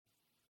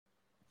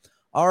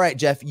All right,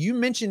 Jeff, you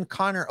mentioned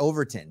Connor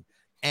Overton.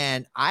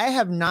 And I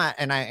have not,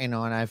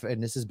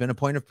 and this has been a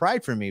point of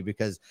pride for me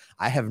because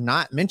I have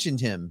not mentioned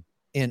him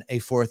in a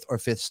fourth or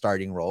fifth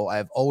starting role.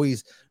 I've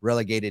always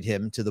relegated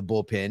him to the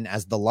bullpen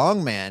as the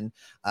long man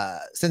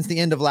since the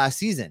end of last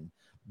season.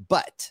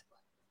 But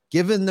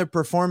given the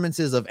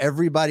performances of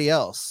everybody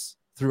else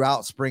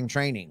throughout spring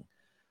training,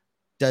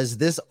 does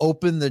this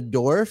open the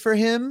door for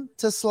him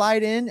to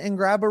slide in and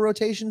grab a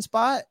rotation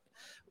spot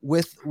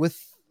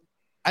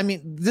I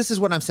mean, this is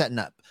what I'm setting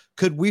up.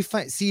 Could we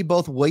see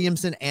both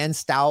Williamson and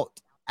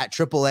Stout at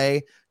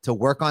AAA to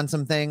work on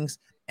some things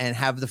and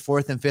have the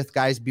fourth and fifth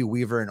guys be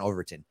Weaver and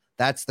Overton?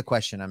 That's the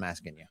question I'm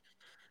asking you.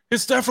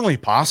 It's definitely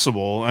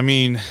possible. I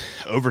mean,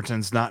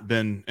 Overton's not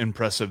been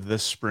impressive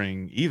this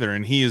spring either,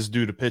 and he is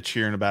due to pitch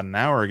here in about an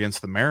hour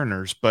against the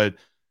Mariners, but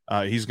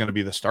he's going to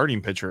be the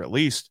starting pitcher at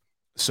least.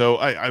 So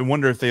I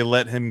wonder if they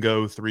let him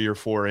go 3 or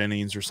 4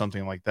 innings or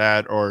something like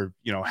that, or,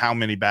 how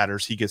many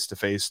batters he gets to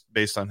face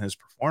based on his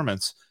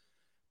performance.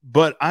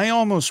 But I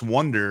almost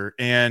wonder,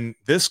 and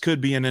this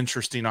could be an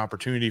interesting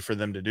opportunity for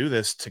them to do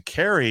this, to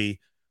carry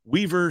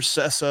Weaver,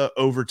 Sessa,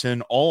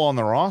 Overton all on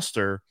the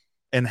roster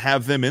and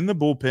have them in the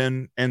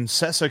bullpen. And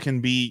Sessa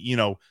can be,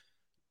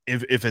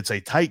 if it's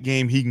a tight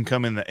game, he can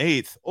come in the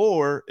 8th,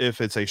 or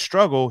if it's a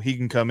struggle, he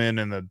can come in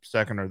the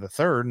 2nd or the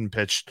 3rd and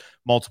pitch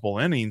multiple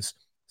innings.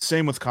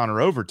 Same with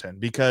Connor Overton,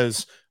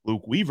 because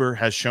Luke Weaver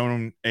has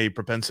shown a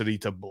propensity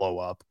to blow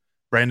up.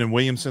 Brandon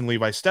Williamson,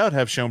 Levi Stout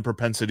have shown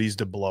propensities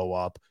to blow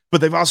up,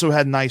 but they've also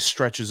had nice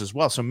stretches as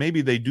well. So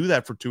maybe they do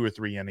that for 2 or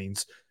 3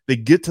 innings. They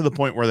get to the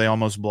point where they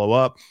almost blow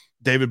up.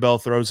 David Bell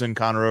throws in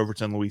Connor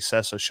Overton, Luis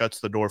Sessa shuts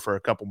the door for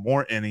a couple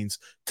more innings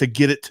to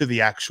get it to the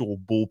actual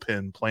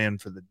bullpen plan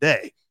for the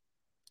day.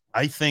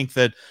 I think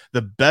that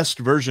the best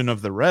version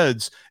of the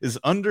Reds is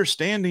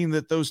understanding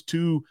that those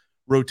 2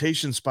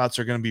 rotation spots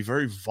are going to be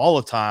very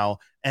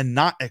volatile and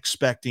not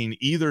expecting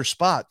either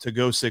spot to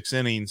go 6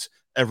 innings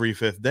every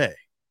 5th day.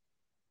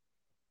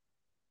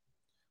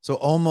 So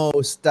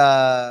almost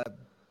a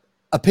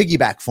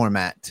piggyback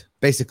format,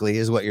 basically,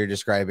 is what you're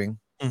describing.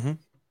 Mm-hmm.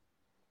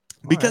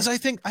 Because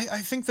right.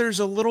 I think there's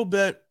a little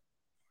bit,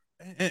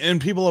 and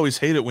people always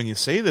hate it when you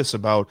say this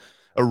about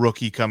a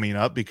rookie coming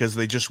up, because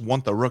they just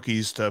want the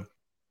rookies to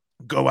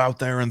go out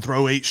there and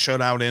throw 8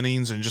 shutout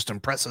innings and just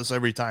impress us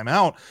every time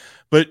out.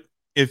 But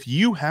if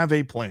you have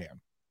a plan,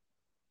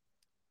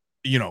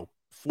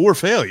 for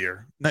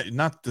failure,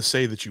 not to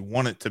say that you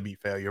want it to be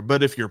failure,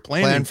 but if you're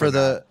planning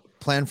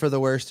plan for the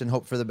worst and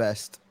hope for the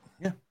best.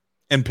 Yeah.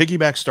 And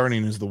piggyback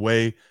starting is the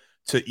way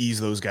to ease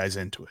those guys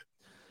into it.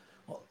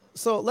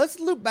 So let's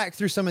loop back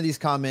through some of these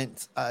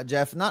comments,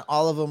 Jeff. Not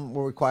all of them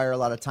will require a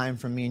lot of time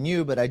from me and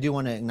you, but I do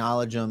want to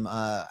acknowledge them.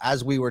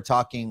 As we were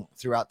talking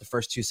throughout the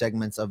first 2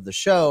 segments of the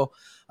show,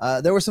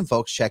 there were some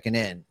folks checking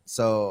in.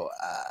 So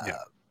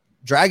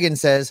Dragon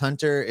says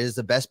Hunter is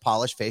the best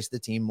polished face of the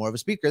team, more of a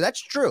speaker.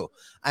 That's true.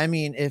 I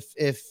mean, if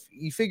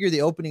you figure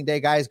the opening day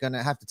guy is going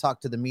to have to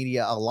talk to the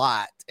media a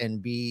lot and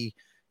be,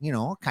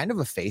 kind of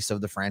a face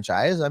of the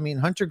franchise, I mean,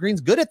 Hunter Green's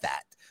good at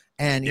that.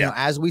 And,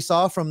 as we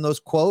saw from those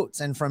quotes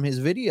and from his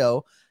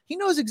video, he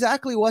knows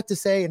exactly what to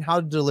say and how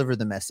to deliver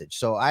the message.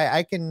 So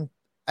I can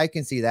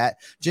see that.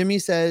 Jimmy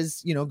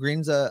says,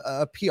 Green's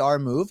a PR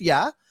move.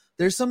 Yeah,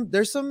 there's some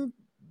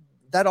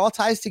that all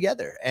ties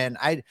together. And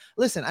I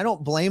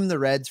don't blame the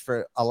Reds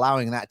for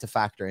allowing that to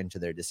factor into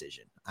their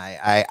decision.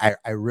 I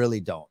really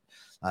don't.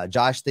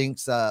 Josh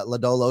thinks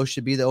Lodolo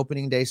should be the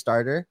opening day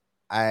starter.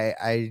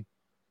 I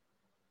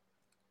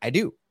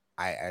do.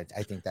 I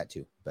think that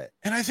too.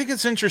 And I think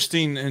it's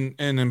interesting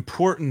and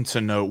important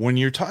to note when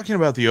you're talking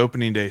about the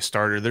opening day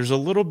starter, there's a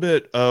little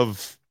bit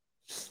of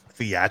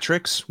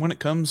theatrics when it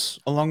comes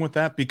along with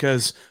that,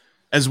 because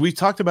as we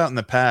talked about in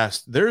the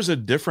past, there's a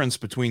difference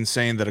between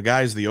saying that a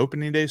guy is the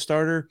opening day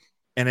starter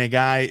and a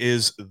guy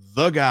is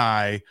the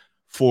guy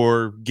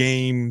for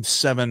game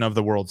 7 of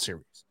the World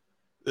Series.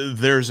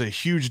 There's a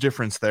huge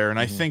difference there. And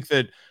I think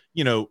that,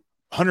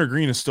 Hunter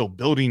Green is still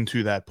building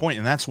to that point.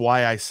 And that's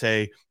why I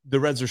say the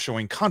Reds are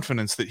showing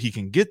confidence that he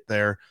can get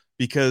there,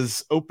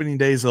 because opening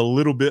day is a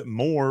little bit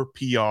more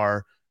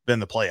PR than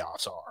the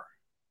playoffs are.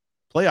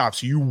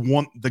 Playoffs, you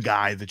want the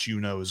guy that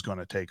is going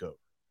to take over.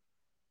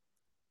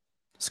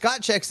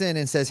 Scott checks in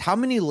and says, how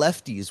many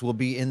lefties will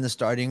be in the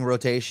starting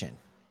rotation?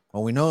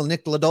 Well, we know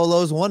Nick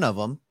Lodolo is one of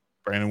them.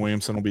 Brandon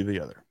Williamson will be the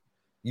other.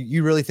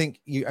 You really think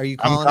are you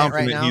calling it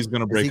right now? He's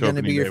going to break. Is he going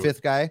to be your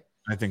 5th guy?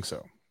 I think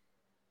so.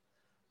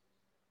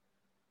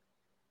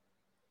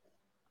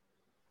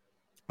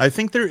 I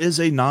think there is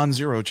a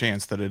non-zero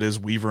chance that it is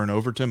Weaver and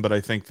Overton, but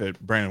I think that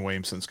Brandon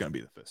Williamson's going to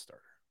be the 5th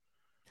starter.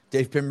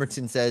 Dave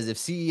Pemberton says, if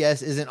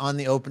CES isn't on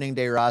the opening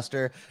day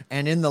roster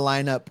and in the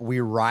lineup,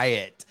 we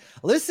riot.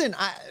 Listen,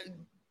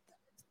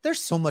 there's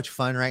so much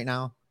fun right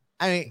now.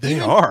 I mean, they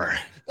are.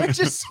 It's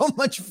just so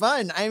much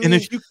fun. I mean, and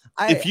if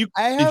you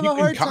I have a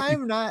hard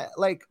time not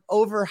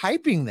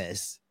overhyping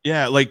this.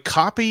 Yeah,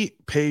 copy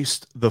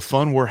paste the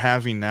fun we're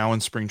having now in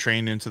spring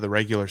training into the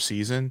regular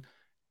season,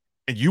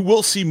 And you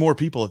will see more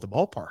people at the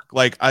ballpark.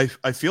 Like I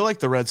feel like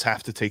the Reds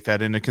have to take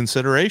that into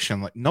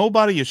consideration. Like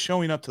nobody is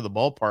showing up to the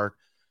ballpark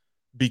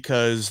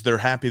because they're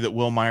happy that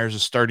Will Myers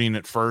is starting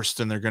at first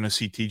and they're going to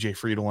see TJ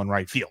Friedel in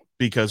right field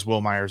because Will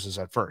Myers is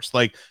at first.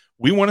 Like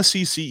we want to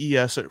see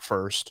CES at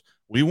first.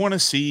 We want to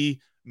see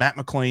Matt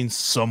McLean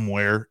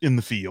somewhere in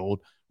the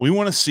field. We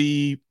want to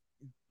see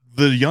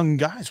the young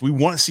guys. We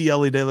want to see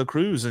Ellie De La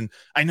Cruz. And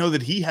I know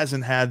that he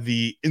hasn't had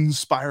the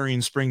inspiring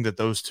spring that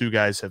those two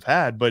guys have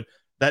had, but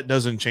that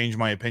doesn't change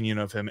my opinion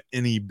of him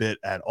any bit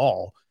at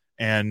all.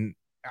 And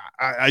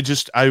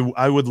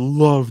I would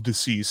love to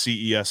see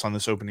CES on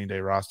this opening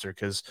day roster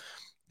because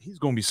he's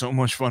going to be so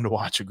much fun to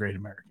watch. A Great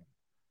American.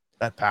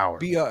 That power.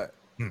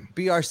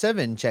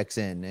 BR7 checks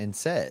in and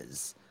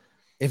says,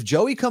 if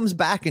Joey comes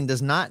back and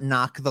does not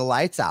knock the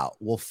lights out,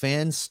 will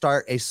fans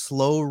start a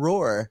slow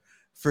roar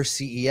for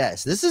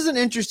CES? This is an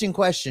interesting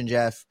question,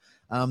 Jeff.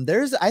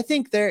 I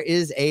think there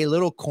is a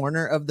little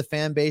corner of the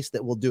fan base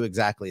that will do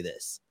exactly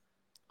this.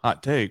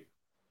 Hot take.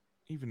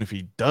 Even if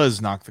he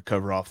does knock the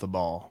cover off the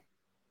ball,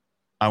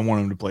 I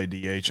want him to play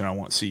DH and I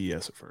want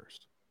CES at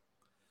first.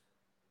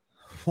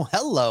 Well,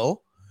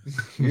 hello.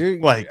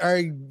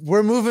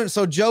 We're moving.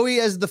 So Joey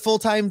as the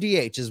full-time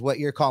DH is what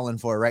you're calling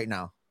for right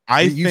now.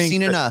 You've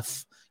seen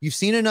enough. You've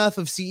seen enough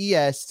of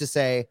CES to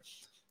say,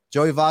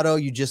 Joey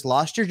Votto, you just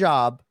lost your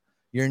job.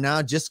 You're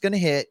now just going to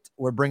hit.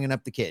 We're bringing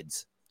up the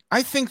kids.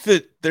 I think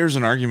that there's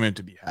an argument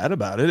to be had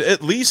about it,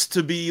 at least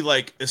to be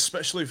like,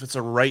 especially if it's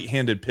a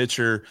right-handed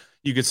pitcher,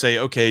 you could say,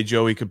 okay,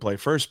 Joey could play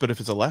first. But if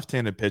it's a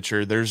left-handed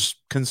pitcher, there's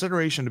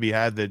consideration to be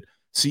had that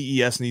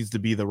CES needs to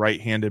be the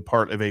right-handed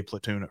part of a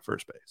platoon at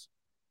first base.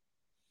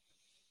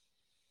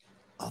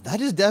 Oh,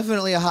 that is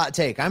definitely a hot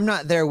take. I'm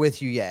not there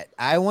with you yet.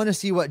 I want to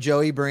see what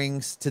Joey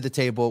brings to the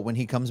table when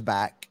he comes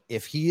back.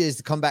 If he is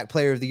the comeback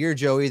player of the year,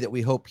 Joey, that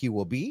we hope he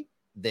will be,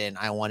 then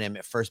I want him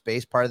at first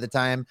base part of the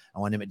time. I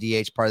want him at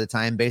DH part of the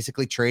time,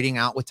 basically trading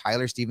out with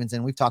Tyler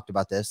Stevenson. We've talked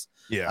about this.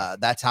 Yeah.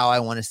 That's how I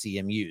want to see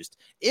him used.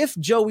 If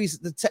Joey's,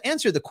 to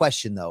answer the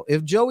question though,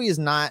 if Joey is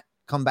not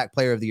comeback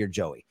player of the year,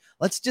 Joey,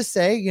 let's just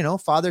say,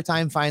 Father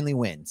Time finally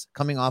wins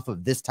coming off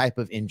of this type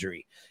of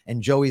injury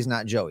and Joey's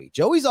not Joey.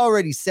 Joey's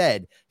already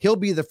said he'll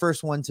be the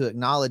first one to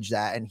acknowledge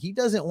that. And he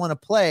doesn't want to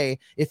play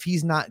if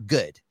he's not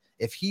good.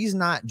 If he's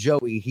not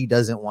Joey, he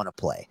doesn't want to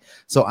play.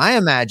 So I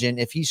imagine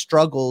if he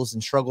struggles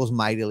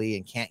mightily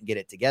and can't get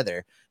it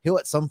together, he'll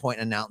at some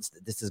point announce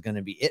that this is going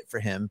to be it for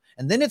him.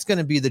 And then it's going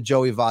to be the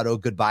Joey Votto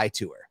goodbye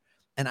tour.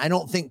 And I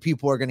don't think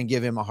people are going to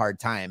give him a hard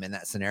time in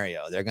that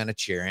scenario. They're going to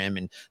cheer him,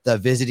 and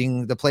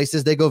the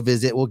places they go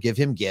visit will give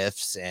him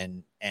gifts,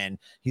 and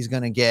he's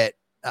going to get,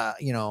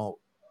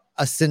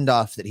 a send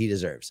off that he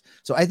deserves.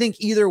 So I think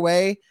either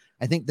way,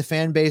 I think the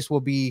fan base will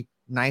be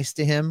nice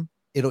to him.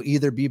 It'll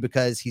either be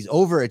because he's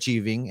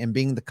overachieving and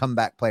being the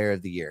comeback player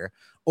of the year,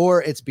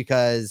 or it's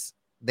because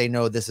they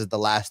know this is the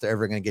last they're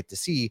ever going to get to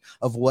see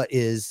of what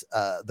is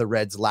the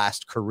Reds'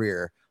 last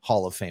career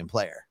Hall of Fame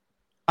player.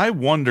 I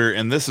wonder,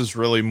 and this is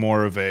really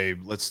more of a,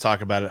 let's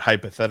talk about it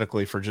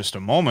hypothetically for just a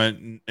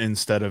moment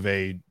instead of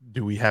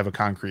do we have a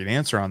concrete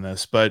answer on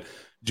this? But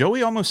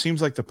Joey almost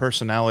seems like the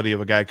personality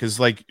of a guy, because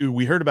like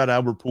we heard about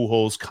Albert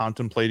Pujols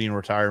contemplating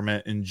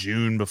retirement in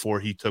June before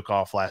he took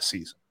off last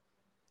season.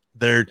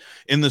 They're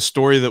in the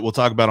story that we'll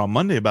talk about on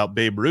Monday about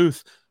Babe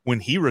Ruth. When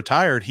he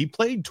retired, he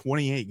played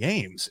 28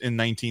 games in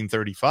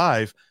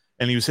 1935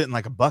 and he was hitting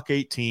like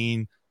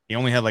 $118. He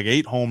only had like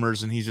 8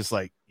 homers and he's just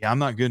like, yeah, I'm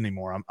not good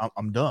anymore.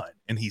 I'm done.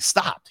 And he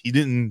stopped. He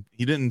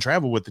didn't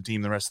travel with the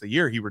team the rest of the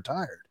year. He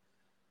retired.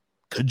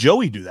 Could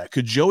Joey do that?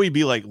 Could Joey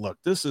be like, look,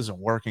 this isn't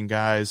working,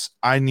 guys.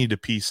 I need to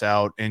peace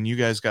out. And you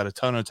guys got a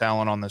ton of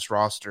talent on this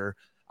roster.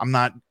 I'm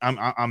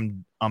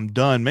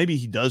done. Maybe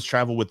he does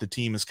travel with the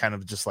team as kind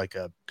of just like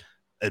a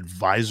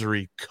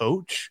advisory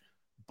coach,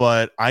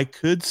 but I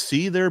could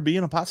see there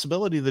being a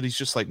possibility that he's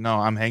just like, no,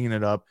 I'm hanging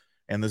it up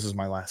and this is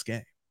my last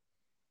game.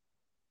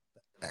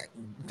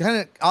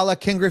 Kind of a la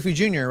Ken Griffey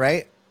Jr.,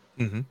 right?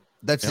 Mm-hmm.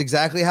 That's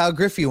exactly how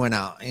Griffey went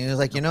out. And he was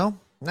like, nah,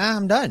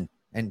 I'm done.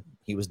 And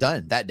he was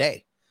done that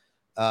day.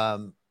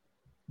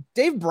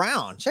 Dave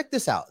Brown, check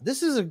this out.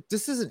 This is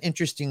an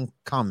interesting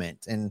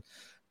comment, and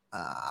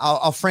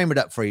I'll frame it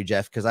up for you,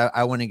 Jeff, because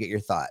I want to get your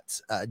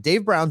thoughts.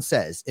 Dave Brown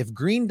says, if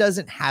Green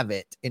doesn't have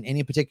it in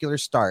any particular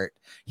start,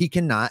 he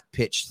cannot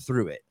pitch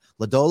through it.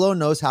 Lodolo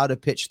knows how to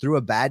pitch through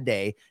a bad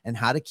day and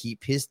how to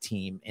keep his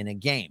team in a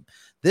game.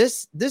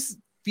 This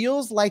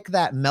feels like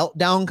that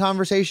meltdown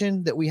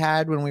conversation that we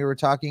had when we were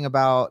talking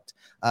about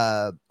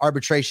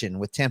arbitration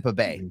with Tampa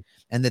Bay,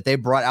 and that they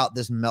brought out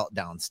this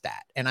meltdown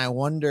stat. And I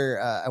wonder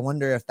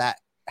if that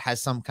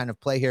has some kind of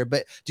play here.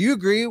 But do you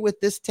agree with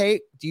this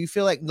take? Do you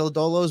feel like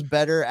Lodolo's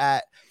better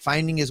at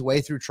finding his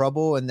way through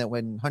trouble, and that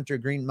when Hunter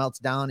Green melts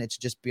down, it's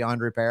just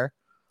beyond repair?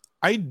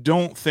 I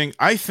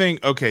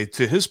think, okay,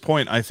 to his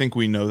point, I think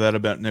we know that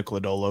about Nick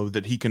Lodolo,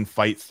 that he can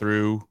fight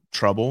through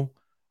trouble.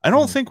 I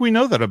don't think we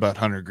know that about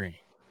Hunter Green.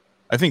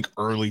 I think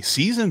early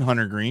season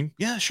Hunter Green,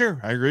 yeah, sure,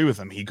 I agree with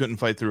him. He couldn't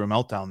fight through a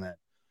meltdown then.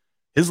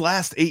 His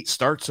last 8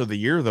 starts of the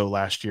year, though,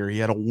 last year, he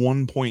had a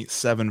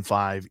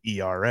 1.75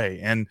 ERA.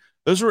 And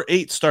Those were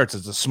 8 starts.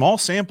 It's a small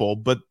sample,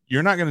 but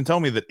you're not going to tell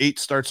me that 8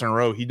 starts in a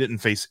row he didn't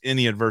face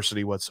any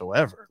adversity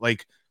whatsoever.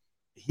 Like,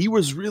 he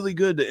was really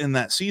good in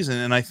that season,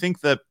 and I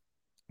think that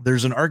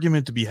there's an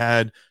argument to be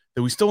had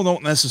that we still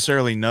don't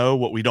necessarily know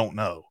what we don't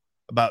know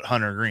about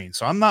Hunter Green.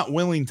 So I'm not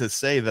willing to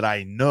say that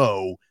I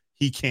know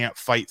he can't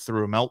fight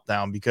through a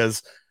meltdown,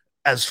 because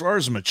as far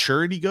as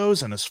maturity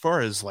goes and as far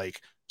as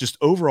like just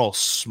overall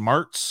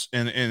smarts,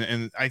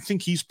 and I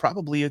think he's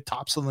probably at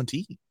tops on the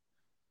team.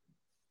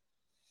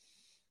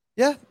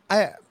 Yeah,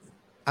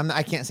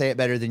 I can't say it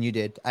better than you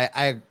did.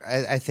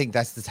 I think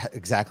that's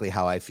exactly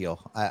how I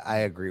feel. I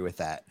agree with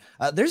that.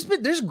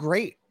 There's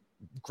great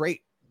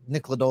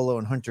Nick Lodolo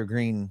and Hunter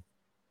Green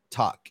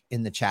talk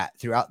in the chat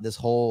throughout this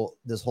whole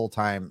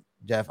time.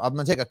 Jeff, I'm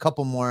gonna take a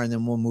couple more and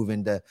then we'll move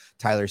into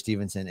Tyler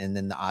Stevenson and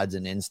then the odds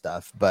and ends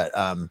stuff. But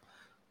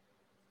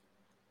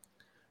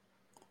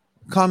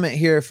comment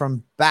here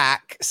from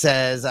back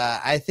says,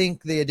 I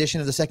think the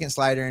addition of the second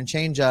slider and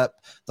changeup,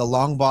 the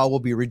long ball will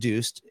be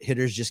reduced.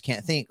 Hitters just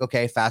can't think,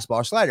 okay, fastball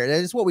or slider. That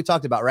is what we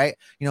talked about, right?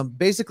 You know,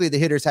 basically the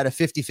hitters had a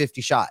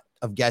 50-50 shot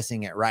of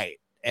guessing it right.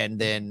 And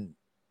then,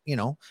 you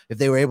know, if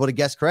they were able to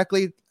guess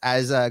correctly,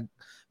 as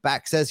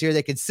back says here,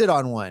 they could sit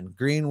on one.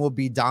 Green will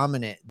be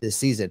dominant this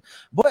season.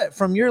 But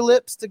from your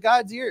lips to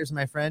God's ears,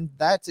 my friend,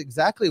 that's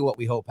exactly what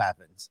we hope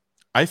happens.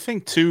 I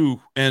think too,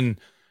 and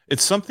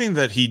it's something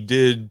that he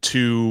did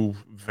to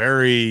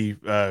very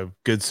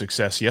good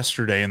success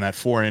yesterday in that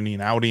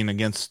 4-inning outing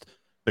against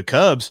the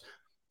Cubs,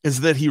 is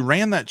that he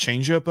ran that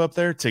changeup up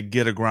there to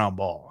get a ground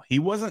ball. He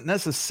wasn't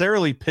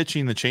necessarily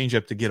pitching the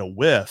changeup to get a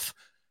whiff,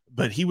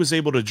 but he was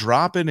able to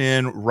drop it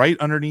in right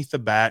underneath the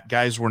bat.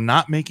 Guys were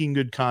not making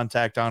good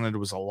contact on it. It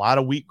was a lot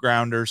of weak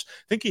grounders.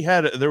 I think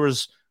there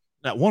was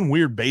that one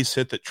weird base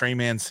hit that Trey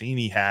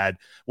Mancini had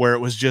where it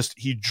was just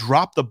he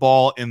dropped the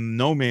ball in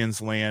no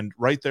man's land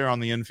right there on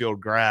the infield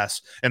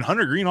grass, and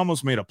Hunter Green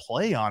almost made a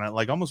play on it,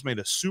 like almost made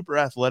a super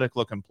athletic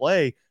looking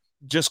play,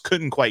 just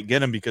couldn't quite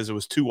get him because it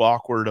was too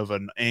awkward of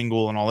an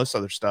angle and all this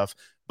other stuff.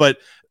 But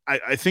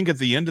I think at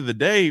the end of the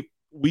day,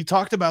 we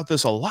talked about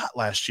this a lot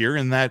last year,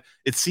 in that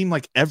it seemed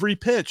like every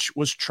pitch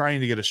was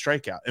trying to get a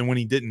strikeout, and when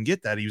he didn't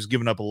get that, he was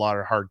giving up a lot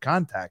of hard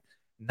contact.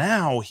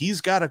 Now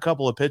he's got a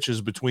couple of pitches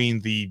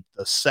between the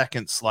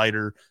second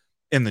slider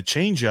and the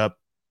changeup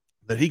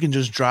that he can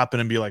just drop in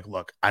and be like,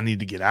 look, I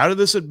need to get out of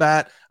this at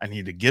bat. I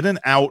need to get an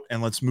out,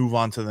 and let's move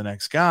on to the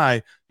next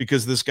guy,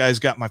 because this guy's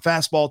got my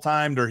fastball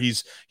timed, or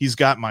he's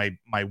got my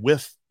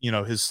whiff, you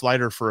know, his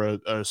slider for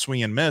a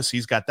swing and miss.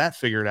 He's got that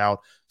figured out.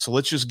 So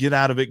let's just get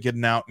out of it, get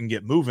an out, and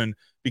get moving,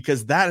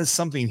 because that is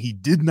something he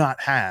did not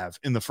have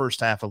in the first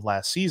half of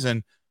last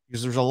season,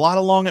 because there's a lot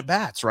of long at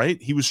bats, right?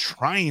 He was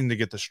trying to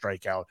get the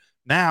strikeout.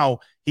 Now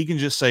he can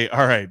just say,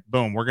 all right,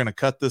 boom, we're going to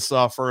cut this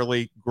off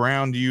early,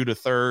 ground you to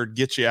third,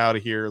 get you out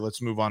of here.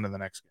 Let's move on to the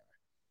next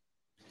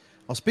guy.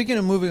 Well, speaking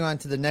of moving on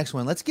to the next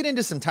one, let's get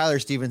into some Tyler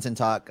Stevenson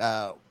talk.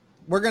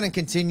 We're going to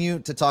continue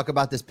to talk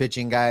about this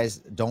pitching, guys.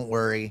 Don't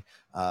worry.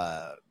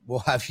 We'll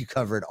have you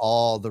covered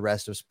all the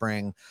rest of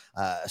spring,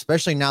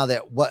 especially now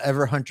that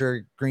whatever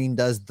Hunter Green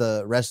does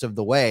the rest of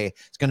the way,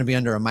 it's going to be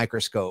under a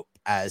microscope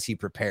as he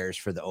prepares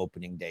for the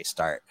opening day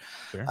start.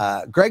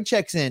 Sure. Greg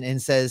checks in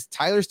and says,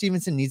 Tyler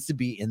Stevenson needs to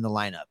be in the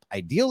lineup,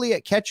 ideally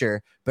at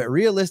catcher, but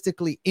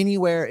realistically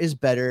anywhere is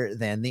better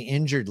than the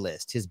injured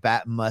list. His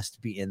bat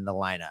must be in the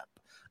lineup.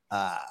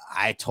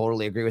 I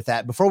totally agree with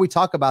that. Before we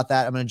talk about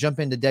that, I'm going to jump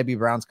into Debbie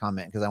Brown's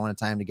comment because I want to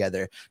tie them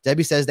together.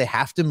 Debbie says they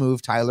have to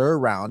move Tyler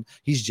around.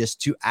 He's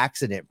just too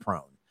accident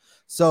prone.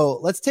 So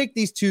let's take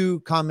these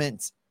two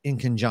comments in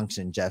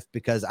conjunction, Jeff,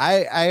 because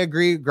I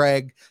agree,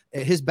 Greg,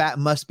 his bat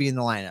must be in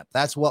the lineup.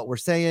 That's what we're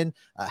saying.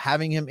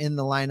 Having him in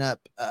the lineup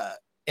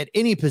at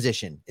any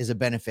position is a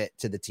benefit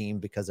to the team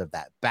because of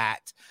that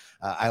bat.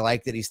 I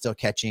like that he's still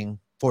catching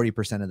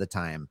 40% of the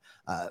time.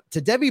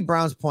 To Debbie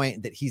Brown's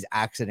point that he's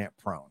accident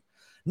prone.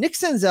 Nick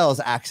Senzel is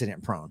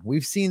accident prone.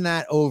 We've seen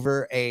that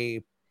over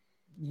a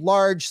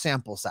large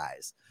sample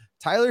size.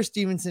 Tyler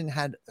Stevenson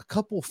had a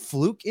couple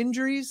fluke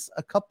injuries.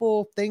 A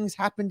couple things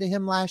happened to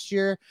him last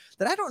year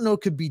that I don't know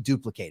could be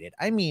duplicated.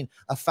 I mean,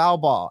 a foul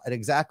ball at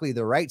exactly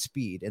the right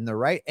speed and the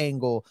right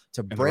angle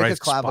to break a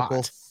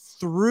clavicle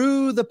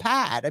through the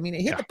pad. I mean,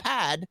 it hit the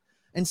pad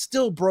and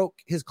still broke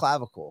his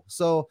clavicle.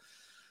 So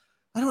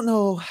I don't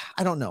know.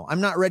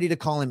 I'm not ready to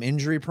call him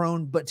injury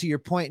prone, but to your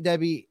point,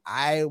 Debbie,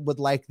 I would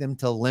like them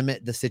to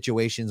limit the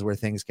situations where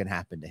things can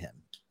happen to him.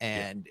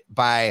 And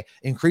by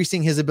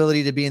increasing his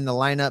ability to be in the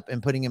lineup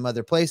and putting him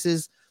other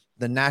places,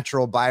 the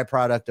natural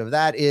byproduct of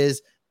that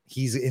is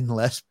he's in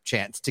less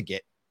chance to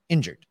get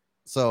injured.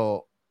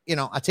 So, you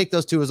know, I take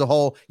those two as a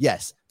whole.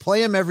 Yes.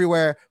 Play him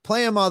everywhere,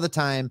 play him all the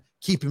time,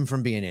 keep him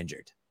from being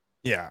injured.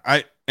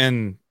 Yeah.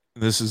 And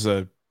this is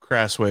a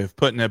crass way of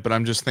putting it, but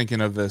I'm just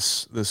thinking of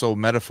this old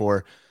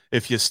metaphor.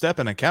 If you step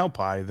in a cow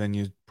pie, then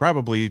you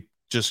probably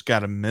just got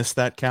to miss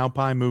that cow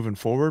pie moving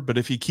forward. But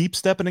if you keep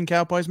stepping in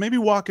cow pies, maybe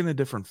walk in a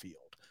different field.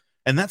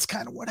 And that's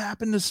kind of what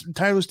happened to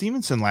Tyler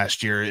Stevenson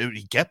last year.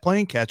 He kept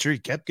playing catcher. He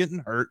kept getting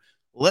hurt.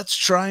 Let's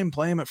try and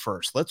play him at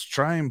first. Let's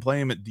try and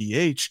play him at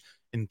DH.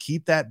 and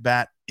keep that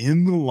bat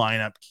in the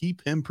lineup,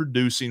 keep him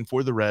producing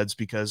for the Reds,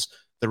 because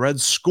the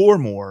Reds score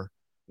more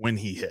when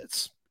he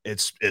hits.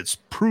 It's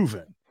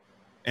proven.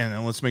 And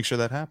then let's make sure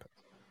that happens.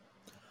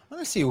 I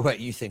want to see what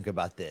you think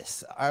about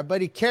this. Our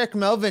buddy Carrick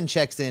Melvin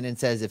checks in and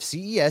says, if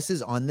CES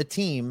is on the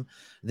team,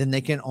 then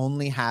they can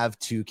only have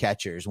 2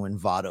 catchers when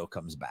Votto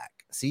comes back.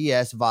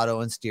 CES,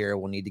 Votto, and Steer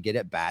will need to get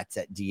at bats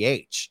at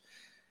DH.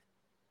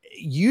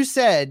 You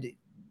said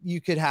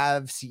you could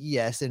have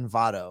CES and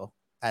Votto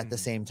at the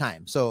same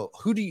time. So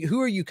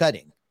who are you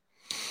cutting?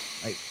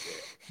 Like,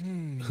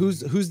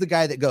 who's the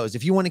guy that goes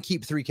if you want to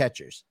keep 3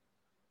 catchers?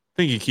 I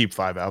think you keep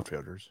 5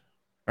 outfielders,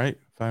 right?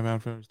 5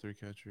 outfielders, 3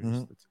 catchers.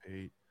 That's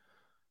 8.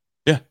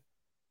 Yeah. I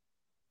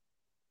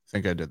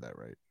think I did that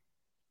right.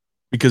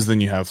 Because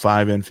then you have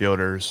 5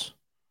 infielders.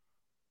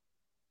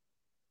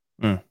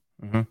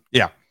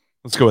 Yeah.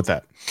 Let's go with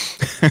that.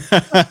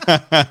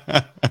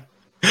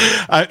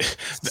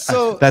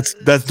 So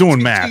that's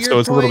doing math. So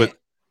it's a little bit.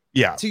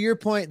 Yeah. To your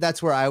point,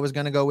 that's where I was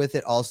going to go with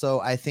it. Also,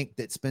 I think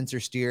that Spencer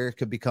Steer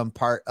could become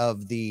part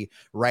of the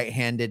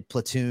right-handed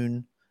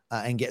platoon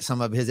and get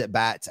some of his at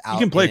bats out. You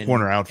can play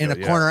corner outfield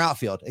in a corner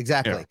outfield.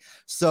 Exactly. Yeah.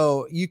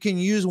 So you can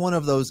use one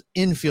of those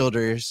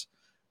infielders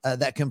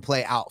that can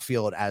play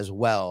outfield as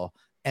well.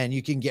 And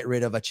you can get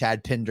rid of a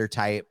Chad Pinder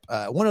type.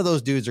 One of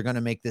those dudes are going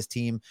to make this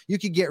team. You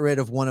could get rid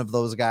of one of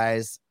those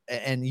guys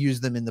and use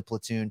them in the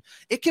platoon.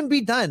 It can be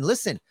done.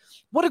 Listen,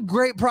 what a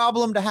great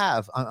problem to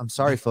have. I'm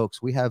sorry,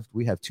 folks. We have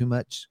too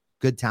much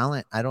good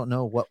talent. I don't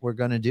know what we're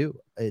going to do.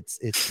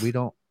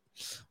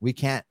 We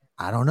can't.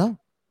 I don't know.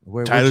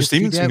 Tyler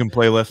Stevenson can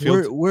play left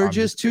field. We're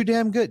just too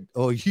damn good.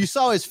 Oh, you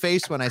saw his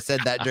face when I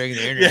said that during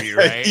the interview,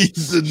 right? He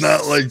did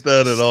not like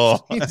that at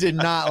all. He did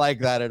not like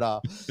that at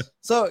all.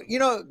 So,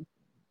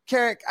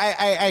 Carrick,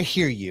 I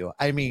hear you.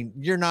 I mean,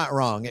 you're not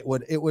wrong. It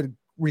would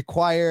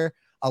require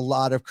a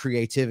lot of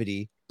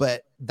creativity,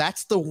 but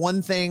that's the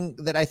one thing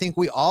that I think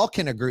we all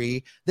can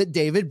agree that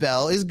David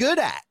Bell is good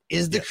at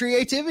is the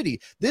creativity.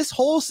 This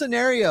whole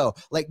scenario,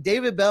 like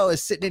David Bell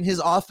is sitting in his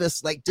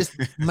office, like just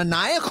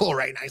maniacal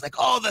right now. He's like,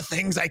 all the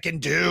things I can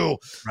do.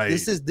 Right.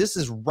 This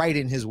is right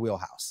in his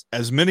wheelhouse.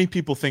 As many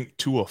people think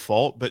to a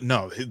fault, but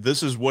no,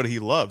 this is what he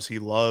loves. He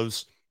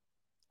loves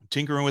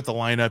tinkering with the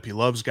lineup. He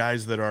loves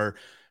guys that are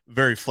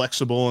very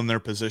flexible in their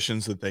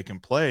positions that they can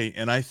play.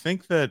 And I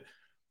think that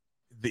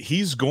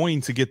he's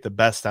going to get the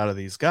best out of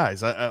these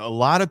guys. A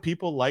lot of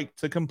people like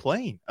to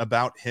complain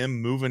about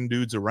him moving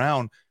dudes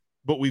around,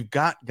 but we've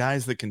got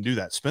guys that can do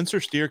that.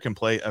 Spencer Steer can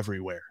play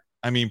everywhere.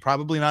 I mean,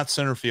 probably not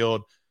center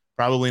field,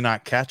 probably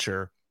not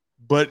catcher,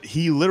 but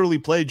he literally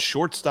played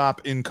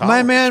shortstop in college.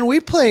 My man, we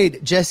played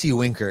Jesse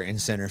Winker in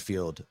center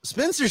field.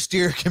 Spencer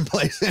Steer can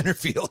play center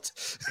field.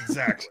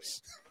 Exactly.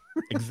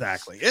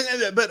 Exactly.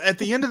 But at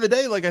the end of the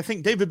day, like, I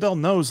think David Bell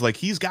knows, like,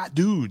 he's got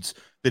dudes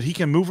that he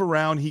can move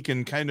around. He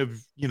can kind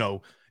of,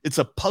 it's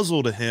a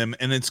puzzle to him,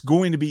 and it's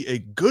going to be a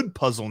good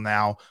puzzle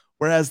now.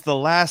 Whereas the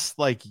last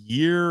like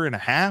year and a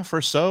half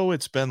or so,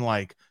 it's been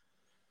like,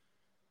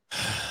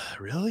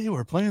 really?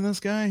 We're playing this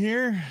guy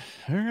here?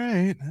 All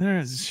right.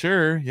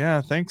 Sure.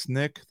 Yeah. Thanks,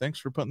 Nick. Thanks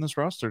for putting this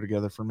roster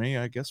together for me.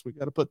 I guess we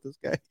got to put this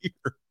guy here.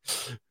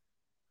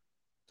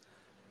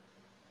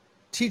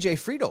 TJ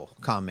Friedel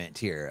comment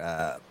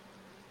here.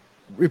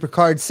 Reaper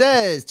Card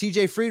says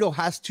TJ Friedel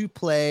has to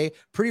play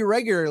pretty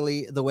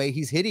regularly the way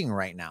he's hitting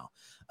right now.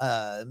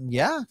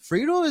 Yeah,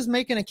 Friedel is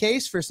making a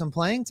case for some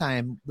playing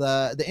time.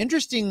 The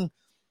interesting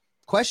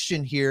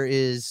question here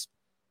is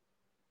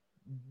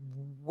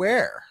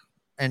where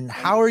and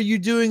how are you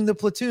doing the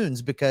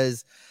platoons?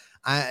 Because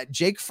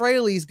Jake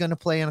Fraley is going to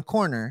play in a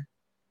corner,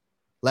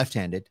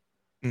 left-handed.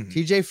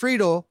 TJ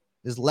Friedel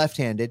is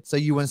left-handed. So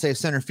you want to say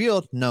center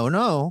field?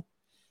 No.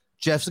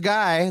 Jeff's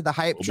guy, the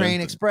Hype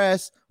Train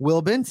Express,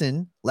 Will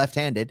Benson,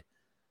 left-handed,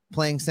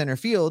 playing center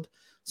field.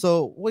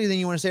 So what do you think?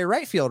 You want to say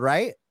right field,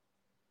 right?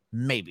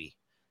 Maybe.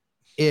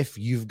 If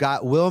you've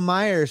got Will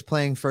Myers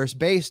playing first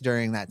base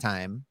during that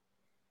time,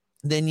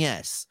 then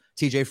yes,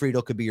 TJ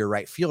Friedel could be your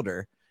right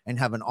fielder and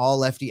have an all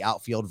lefty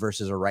outfield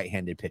versus a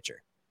right-handed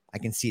pitcher. I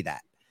can see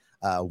that.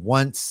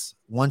 Once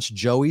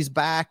Joey's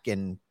back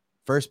and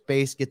first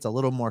base gets a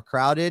little more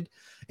crowded,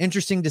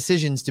 interesting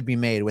decisions to be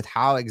made with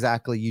how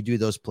exactly you do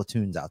those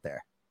platoons out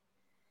there.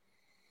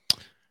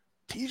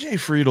 TJ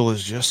Friedel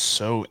is just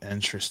so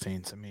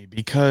interesting to me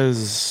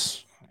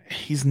because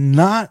he's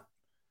not,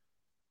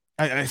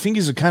 I think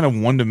he's a kind of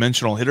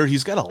one-dimensional hitter.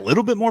 He's got a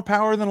little bit more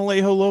power than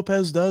Alejo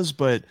Lopez does,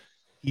 but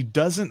he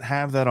doesn't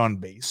have that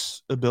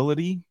on-base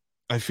ability.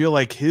 I feel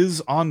like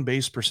his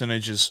on-base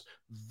percentage is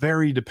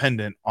very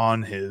dependent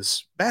on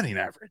his batting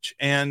average,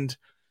 and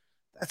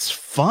that's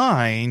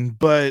fine.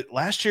 But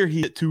last year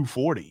he hit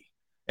 240,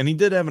 and he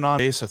did have an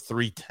on-base of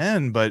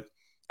 310, but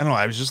I don't know.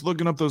 I was just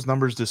looking up those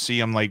numbers to see.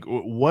 I'm like,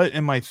 what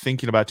am I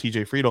thinking about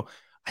TJ Friedel?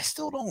 I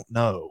still don't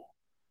know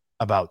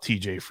about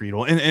TJ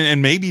Friedel.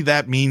 And maybe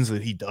that means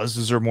that he does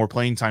deserve more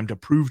playing time to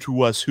prove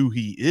to us who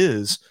he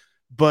is.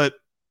 But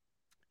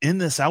in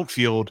this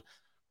outfield,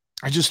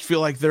 I just feel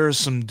like there are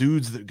some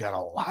dudes that got a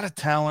lot of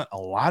talent, a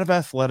lot of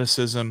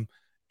athleticism,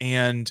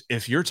 And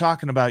if you're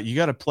talking about you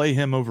got to play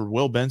him over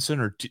Will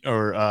Benson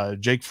or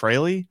Jake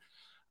Fraley,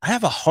 I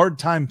have a hard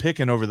time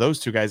picking over those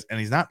two guys, and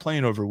he's not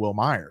playing over Will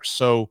Myers.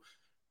 So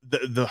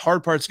the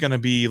hard part's going to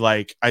be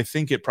like, I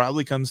think it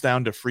probably comes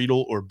down to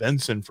Friedel or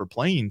Benson for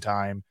playing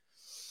time.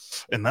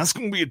 And that's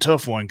going to be a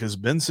tough one because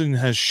Benson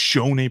has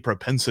shown a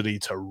propensity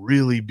to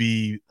really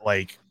be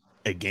like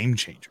a game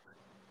changer.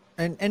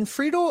 And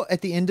Friedel,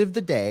 at the end of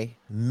the day,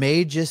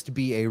 may just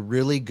be a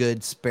really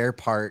good spare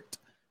part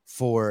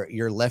for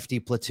your lefty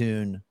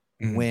platoon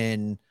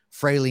when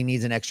Fraley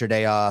needs an extra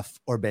day off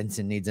or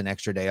Benson needs an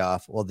extra day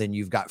off. Well, then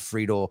you've got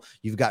Friedel.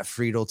 You've got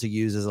Friedel to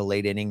use as a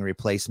late inning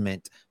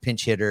replacement,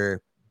 pinch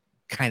hitter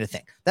kind of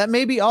thing. That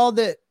may be all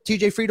that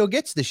TJ Friedel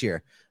gets this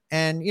year.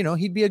 And, you know,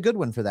 he'd be a good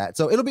one for that.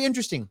 So it'll be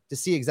interesting to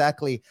see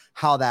exactly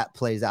how that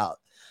plays out.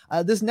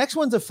 This next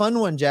one's a fun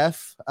one,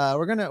 Jeff.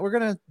 We're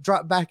gonna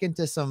drop back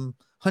into some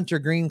Hunter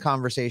Green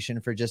conversation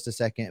for just a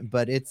second,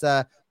 but it's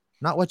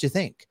not what you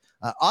think.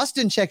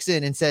 Austin checks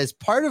in and says,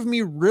 part of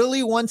me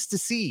really wants to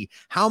see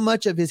how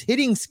much of his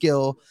hitting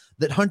skill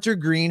that Hunter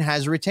Green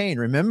has retained.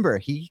 Remember,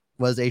 he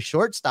was a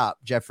shortstop,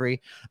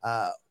 Jeffrey.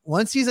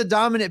 Once he's a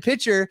dominant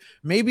pitcher,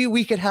 maybe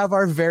we could have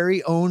our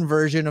very own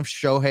version of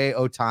Shohei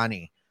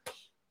Ohtani.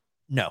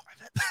 No,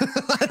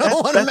 I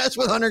don't want to mess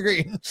with Hunter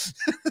Green.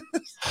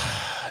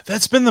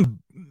 That's been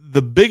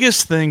the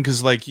biggest thing.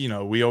 Cause like, you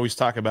know, we always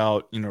talk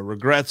about, you know,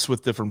 regrets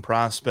with different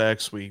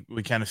prospects. We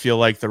kind of feel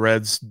like the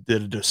Reds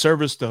did a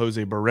disservice to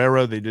Jose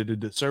Barrera. They did a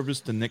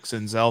disservice to Nick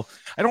Senzel.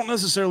 I don't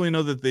necessarily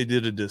know that they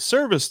did a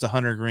disservice to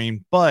Hunter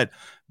Green, but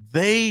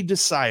they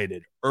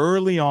decided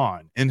early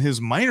on in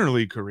his minor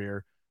league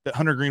career that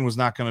Hunter Green was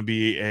not going to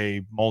be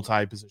a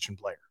multi-position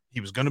player.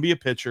 He was going to be a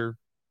pitcher,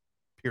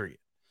 period.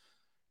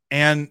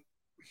 And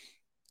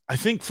I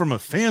think from a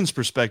fan's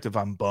perspective,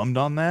 I'm bummed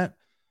on that,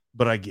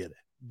 but I get it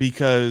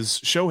because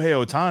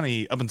Shohei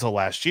Ohtani up until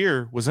last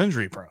year was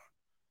injury prone.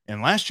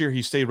 And last year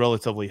he stayed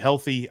relatively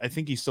healthy. I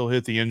think he still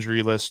hit the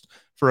injury list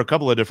for a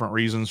couple of different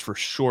reasons for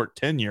short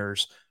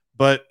tenures,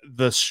 but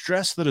the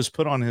stress that is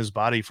put on his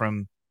body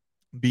from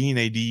being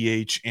a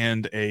DH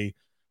and a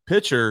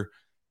pitcher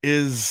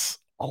is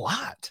a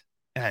lot.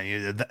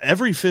 And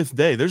every fifth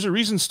day, there's a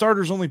reason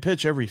starters only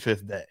pitch every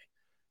fifth day.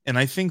 And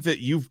I think that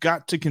you've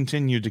got to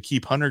continue to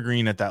keep Hunter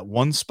Green at that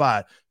one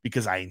spot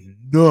because I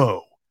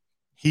know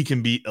he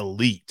can be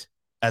elite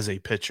as a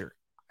pitcher.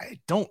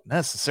 I don't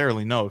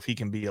necessarily know if he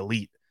can be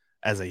elite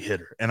as a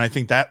hitter. And I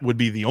think that would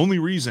be the only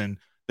reason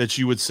that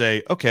you would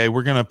say, okay,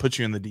 we're going to put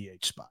you in the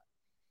DH spot.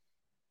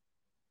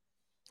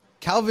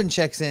 Calvin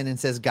checks in and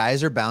says,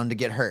 guys are bound to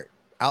get hurt.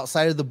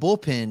 Outside of the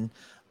bullpen,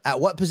 at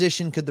what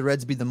position could the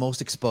Reds be the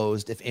most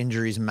exposed if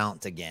injuries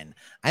mount again?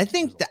 I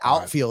think the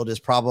outfield is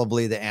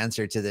probably the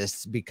answer to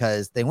this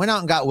because they went out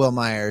and got Will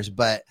Myers,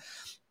 but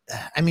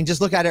I mean,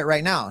 just look at it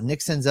right now. Nick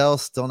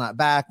Senzel's still not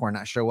back. We're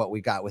not sure what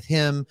we got with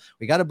him.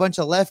 We got a bunch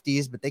of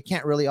lefties, but they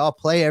can't really all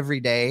play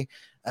every day.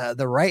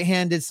 The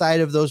right-handed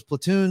side of those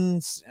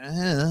platoons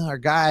are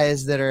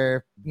guys that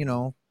are, you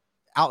know,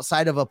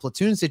 outside of a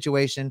platoon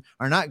situation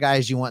are not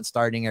guys you want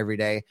starting every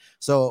day.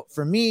 So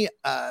for me,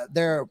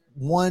 they're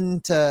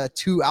 1 to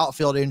 2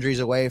 outfield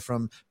injuries away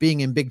from being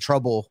in big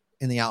trouble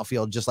in the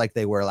outfield, just like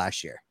they were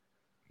last year.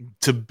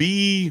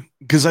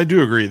 Because I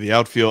do agree, the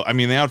outfield. I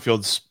mean, the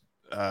outfield's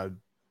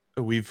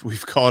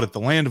we've called it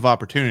the land of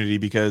opportunity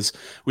because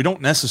we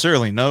don't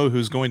necessarily know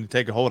who's going to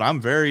take a hold.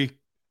 I'm very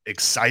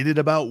excited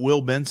about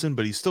Will Benson,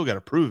 but he's still got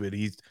to prove it.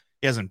 He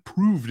hasn't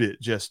proved it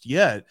just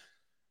yet.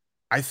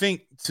 I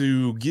think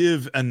to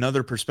give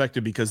another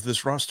perspective, because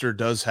this roster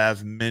does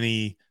have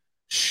many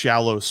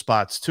shallow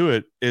spots to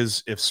it,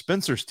 is if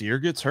Spencer Steer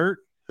gets hurt,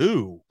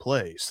 who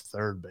plays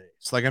third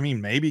base? Like, I mean,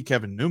 maybe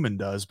Kevin Newman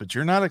does, but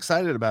you're not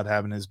excited about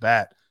having his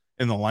bat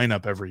in the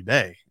lineup every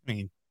day. I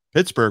mean,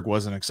 Pittsburgh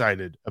wasn't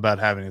excited about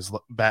having his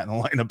bat in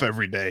the lineup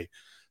every day.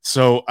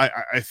 So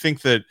I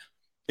think that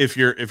if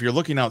you're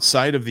looking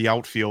outside of the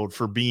outfield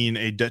for being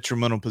a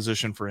detrimental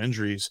position for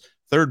injuries,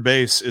 third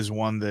base is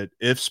one that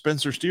if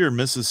Spencer Steer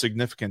misses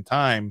significant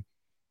time,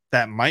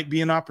 that might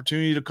be an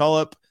opportunity to call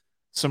up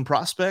some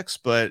prospects,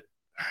 but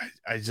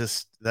I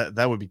just,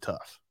 that would be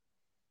tough.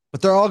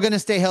 But they're all going to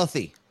stay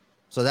healthy.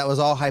 So that was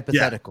all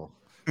hypothetical. Yeah.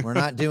 We're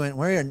not doing,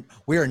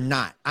 we are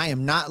not, I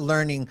am not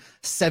learning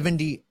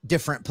 70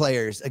 different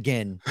players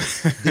again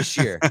this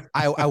year.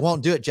 I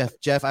won't do it,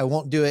 Jeff, I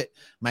won't do it.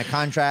 My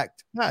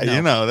contract, no,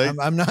 you know,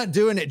 I'm not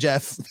doing it,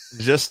 Jeff.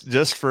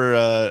 Just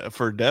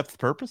for depth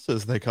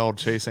purposes, they called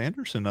Chase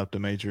Anderson up to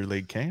major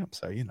league camp.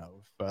 So, you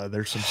know, if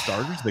there's some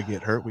starters that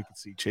get hurt, we could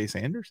see Chase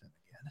Anderson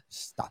again.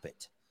 Stop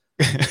it.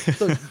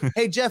 So,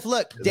 hey, Jeff,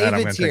 look,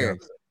 David's here.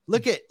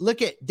 Look at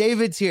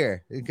David's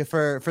here.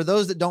 For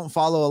those that don't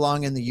follow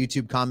along in the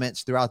YouTube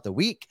comments throughout the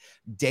week,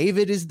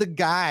 David is the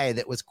guy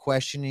that was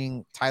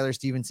questioning Tyler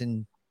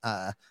Stevenson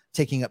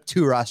taking up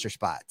 2 roster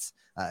spots.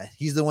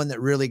 He's the one that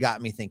really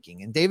got me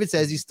thinking. And David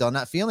says he's still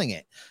not feeling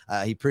it.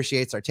 He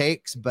appreciates our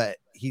takes, but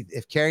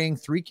if carrying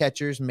 3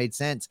 catchers made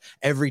sense,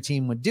 every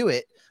team would do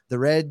it. The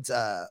Reds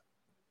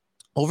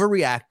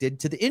overreacted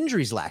to the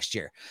injuries last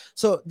year.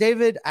 So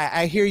David,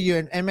 I hear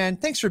you. And man,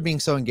 thanks for being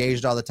so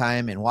engaged all the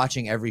time and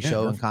watching every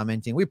show and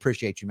commenting. We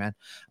appreciate you, man.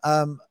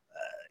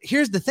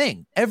 Here's the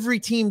thing. Every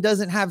team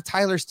doesn't have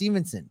Tyler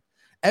Stevenson.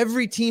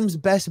 Every team's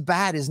best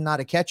bat is not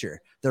a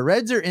catcher. The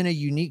Reds are in a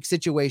unique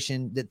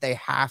situation that they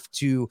have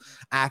to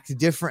act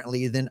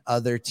differently than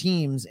other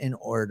teams in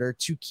order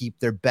to keep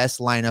their best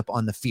lineup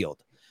on the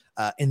field.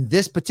 In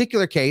this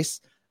particular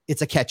case,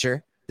 it's a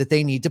catcher that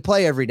they need to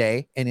play every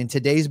day. And in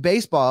today's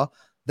baseball,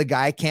 the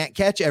guy can't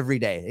catch every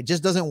day. It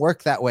just doesn't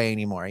work that way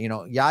anymore. You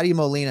know, Yadi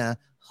Molina,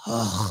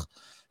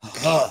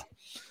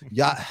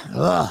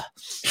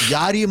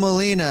 Yadi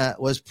Molina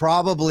was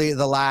probably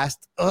the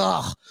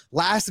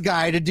last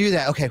guy to do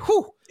that. Okay.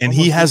 Whew, and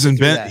he wasn't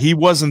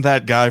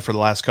that guy for the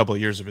last couple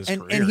of years of his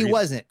career. And he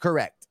wasn't,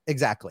 correct.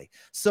 Exactly.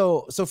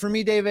 So for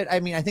me, David, I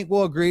mean, I think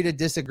we'll agree to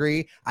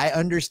disagree. I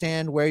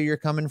understand where you're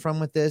coming from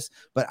with this,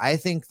 but I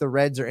think the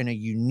Reds are in a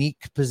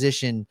unique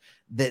position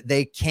that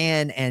they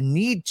can and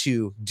need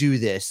to do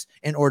this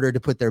in order to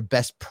put their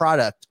best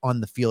product on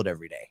the field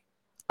every day.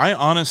 I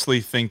honestly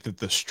think that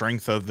the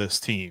strength of this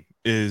team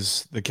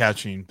is the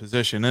catching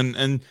position.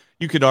 And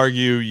you could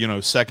argue, you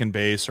know, second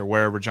base or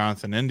wherever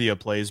Jonathan India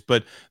plays,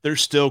 but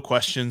there's still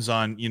questions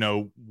on, you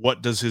know,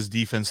 what does his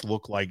defense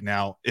look like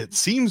now? It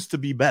seems to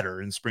be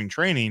better in spring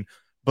training,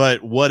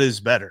 but what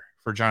is better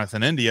for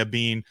Jonathan India,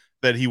 being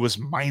that he was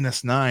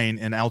 -9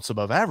 in outs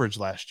above average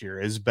last year?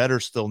 Is better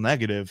still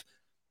negative?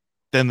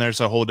 Then there's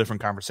a whole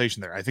different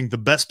conversation there. I think the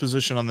best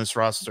position on this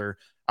roster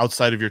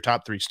outside of your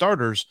top 3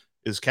 starters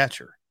is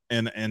catcher.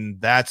 And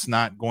that's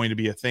not going to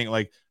be a thing.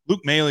 Like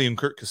Luke Maile and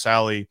Curt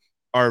Casali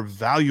are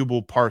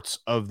valuable parts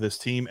of this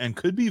team and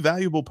could be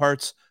valuable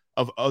parts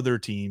of other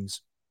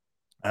teams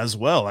as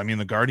well. I mean,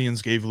 the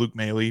Guardians gave Luke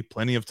Maile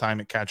plenty of time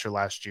at catcher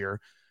last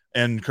year,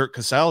 and Curt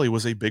Casali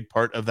was a big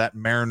part of that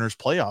Mariners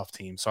playoff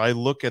team. So I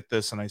look at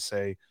this and I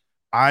say,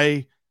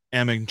 I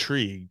am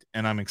intrigued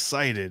and I'm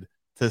excited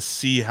to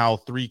see how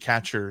 3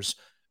 catchers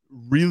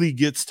really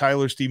gets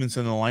Tyler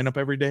Stevenson in the lineup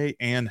every day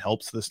and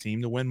helps this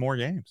team to win more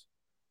games.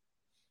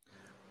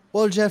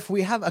 Well, Jeff,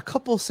 we have a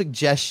couple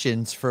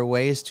suggestions for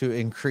ways to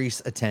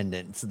increase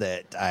attendance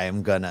that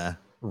I'm going to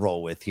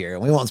roll with here.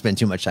 We won't spend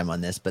too much time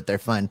on this, but they're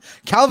fun.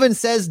 Calvin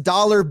says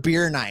dollar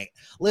beer night.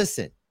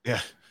 Listen,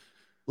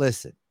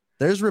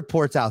 there's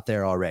reports out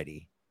there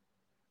already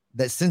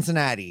that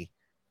Cincinnati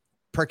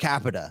per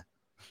capita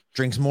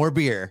drinks more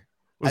beer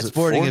at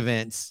sporting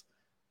events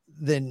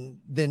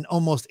than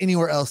almost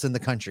anywhere else in the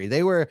country.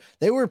 They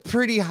were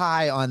pretty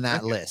high on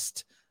that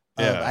list.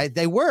 Yeah,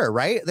 they were,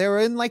 right? They were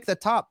in like the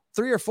top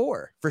 3 or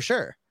 4 for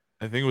sure.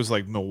 I think it was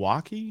like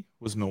Milwaukee.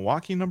 Was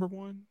Milwaukee number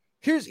 1?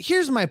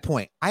 Here's my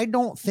point. I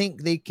don't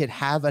think they could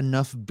have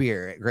enough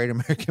beer at Great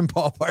American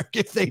Ballpark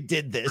if they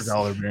did this.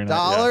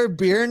 Dollar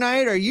beer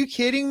night? Are you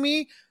kidding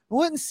me? I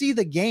wouldn't see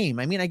the game.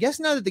 I mean, I guess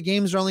now that the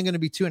games are only going to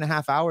be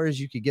 2.5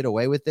 hours, you could get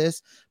away with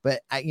this.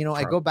 But I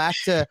go back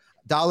to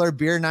dollar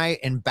beer night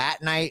and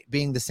bat night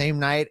being the same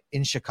night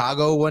in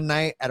Chicago one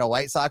night at a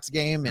White Sox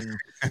game, and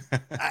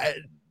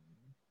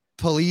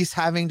police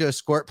having to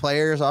escort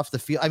players off the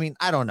field. I mean,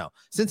 I don't know.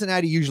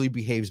 Cincinnati usually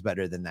behaves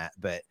better than that,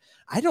 but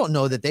I don't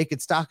know that they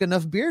could stock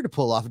enough beer to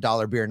pull off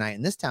dollar beer night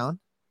in this town.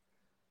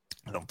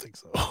 I don't think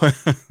so.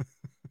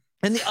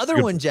 And the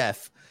other one,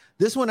 Jeff,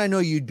 this one I know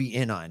you'd be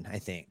in on, I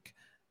think.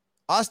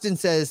 Austin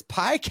says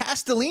Pie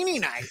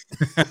Castellini night.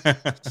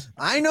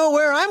 I know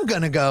where I'm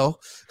going to go.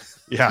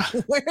 Yeah.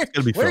 Where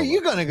are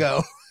you going to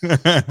go?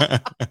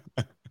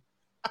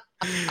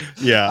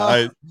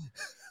 Yeah.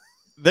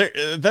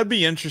 That'd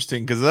be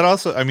interesting, because that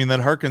also, I mean,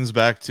 that harkens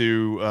back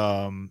to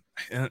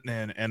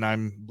and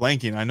I'm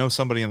blanking. I know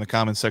somebody in the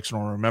comments section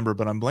will remember,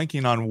 but I'm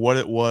blanking on what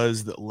it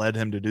was that led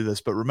him to do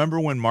this. But remember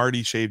when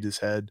Marty shaved his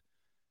head,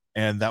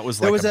 and that was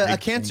there was a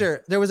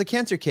cancer. There was a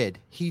cancer kid.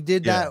 He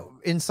did that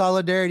in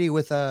solidarity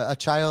with a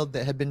child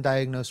that had been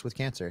diagnosed with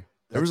cancer.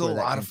 There was a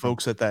lot of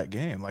folks at that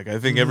game. Like, I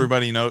think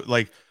everybody knows,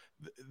 like,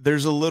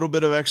 there's a little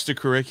bit of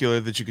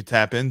extracurricular that you could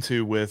tap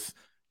into with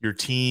your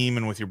team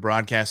and with your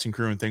broadcasting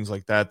crew and things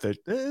like that,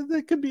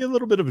 that could be a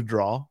little bit of a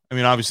draw. I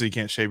mean, obviously you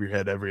can't shave your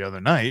head every other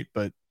night,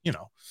 but you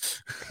know.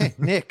 Hey,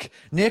 Nick,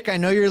 I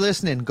know you're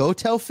listening. Go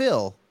tell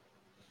Phil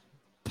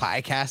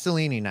Pie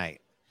Castellini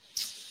night.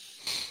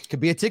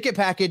 Could be a ticket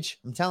package.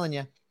 I'm telling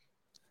you.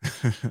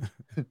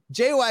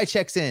 JY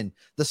checks in.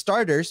 The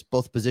starters,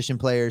 both position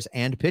players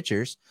and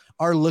pitchers,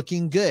 are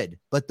looking good,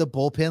 but the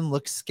bullpen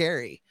looks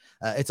scary.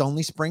 It's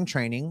only spring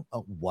training.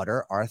 What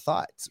are our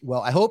thoughts?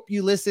 Well, I hope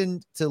you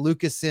listened to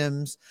Lucas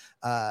Sims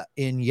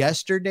in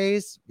yesterday,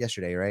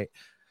 right?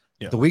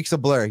 Yeah. The Week's a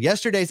Blur.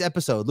 Yesterday's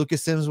episode,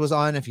 Lucas Sims was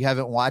on. If you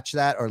haven't watched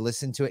that or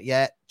listened to it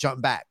yet,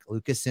 jump back.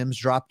 Lucas Sims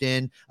dropped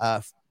in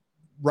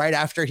right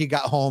after he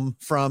got home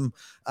from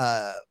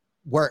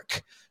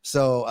work.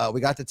 So we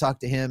got to talk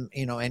to him,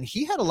 and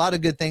he had a lot of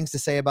good things to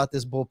say about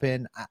this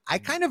bullpen. I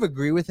kind of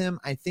agree with him.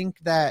 I think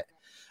that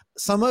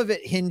some of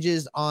it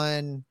hinges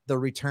on the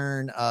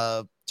return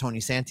of Tony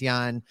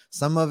Santillan.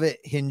 Some of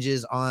it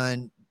hinges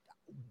on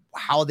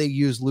how they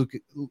use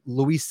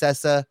Luis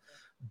Cessa.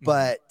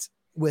 But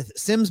with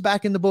Sims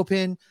back in the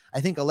bullpen,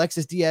 I think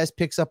Alexis Diaz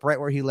picks up right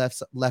where he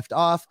left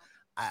off.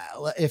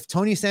 If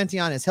Tony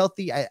Santillan is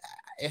healthy,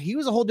 he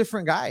was a whole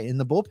different guy in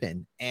the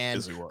bullpen,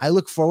 and I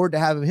look forward to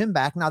having him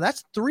back. Now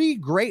that's 3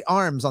 great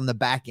arms on the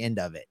back end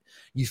of it.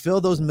 You fill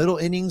those middle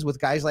innings with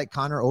guys like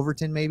Connor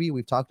Overton. Maybe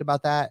we've talked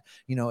about that.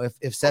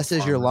 If Sessa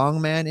is your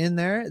long man in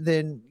there,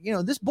 then,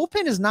 this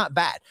bullpen is not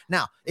bad.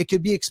 Now it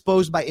could be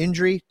exposed by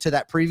injury to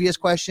that previous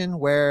question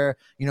where,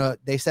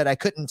 they said I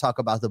couldn't talk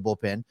about the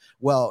bullpen.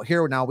 Well,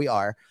 here now we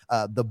are.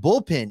 The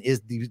bullpen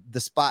is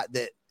the spot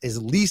that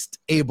is least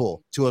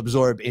able to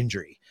absorb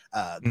injury.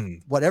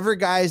 Whatever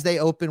guys they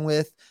open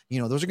with,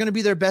 those are going to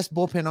be their best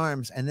bullpen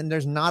arms. And then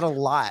there's not a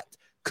lot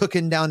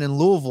cooking down in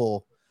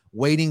Louisville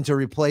waiting to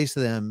replace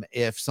them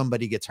if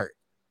somebody gets hurt.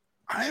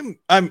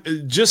 I'm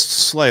just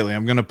slightly,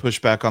 I'm going to push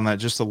back on that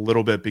just a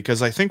little bit,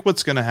 because I think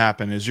what's going to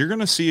happen is you're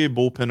going to see a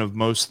bullpen of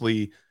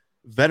mostly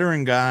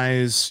veteran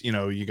guys.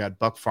 You got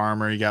Buck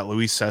Farmer, you got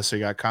Luis Sessa, you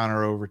got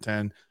Connor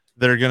Overton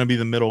that are going to be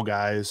the middle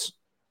guys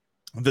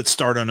that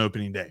start on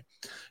opening day.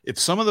 If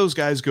some of those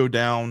guys go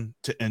down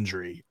to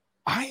injury,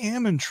 I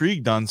am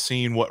intrigued on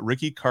seeing what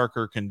Ricky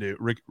Karcher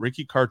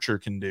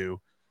can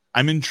do.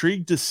 I'm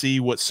intrigued to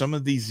see what some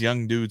of these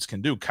young dudes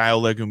can do.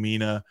 Kyle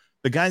Legumina,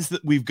 the guys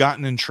that we've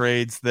gotten in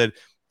trades that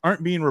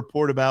aren't being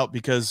reported about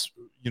because,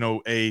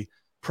 a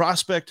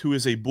prospect who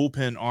is a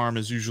bullpen arm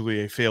is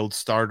usually a failed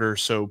starter.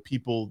 So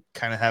people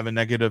kind of have a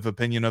negative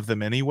opinion of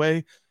them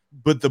anyway.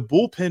 But the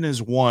bullpen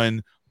is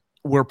one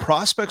where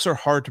prospects are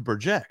hard to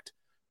project,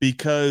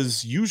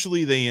 because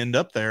usually they end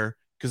up there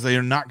because they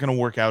are not going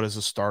to work out as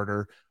a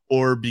starter,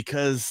 or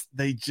because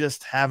they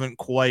just haven't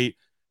quite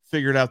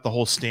figured out the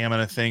whole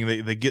stamina thing.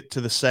 They get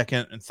to the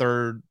second and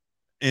third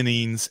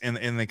innings and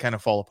they kind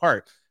of fall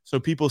apart. So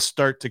people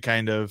start to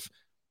kind of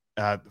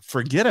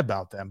forget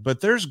about them.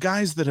 But there's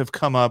guys that have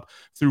come up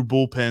through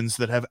bullpens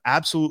that have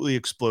absolutely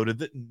exploded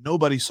that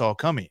nobody saw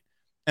coming.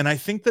 And I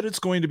think that it's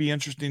going to be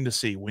interesting to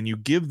see when you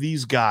give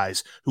these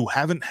guys who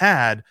haven't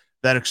had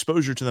that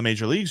exposure to the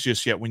major leagues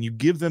just yet, when you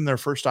give them their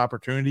first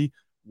opportunity,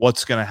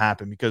 what's going to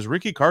happen. Because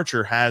Ricky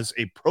Karcher has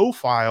a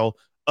profile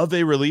of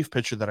a relief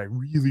pitcher that I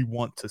really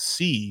want to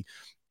see.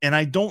 And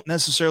I don't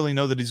necessarily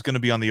know that he's going to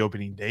be on the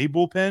opening day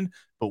bullpen,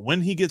 but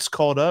when he gets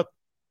called up,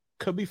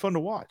 could be fun to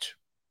watch.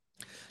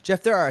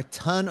 Jeff, there are a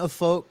ton of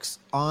folks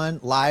on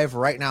live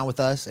right now with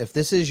us. If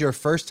this is your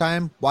first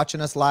time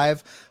watching us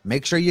live,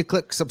 make sure you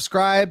click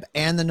subscribe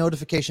and the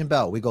notification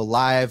bell. We go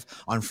live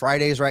on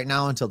Fridays right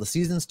now until the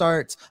season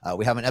starts.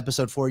 We have an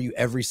episode for you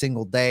every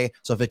single day.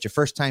 So if it's your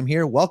first time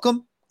here,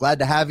 welcome. Glad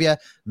to have you.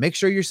 Make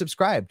sure you're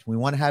subscribed. We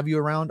want to have you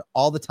around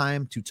all the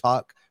time to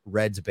talk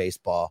Reds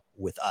baseball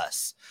with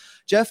us.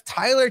 Jeff,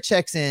 Tyler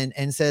checks in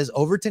and says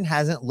Overton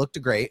hasn't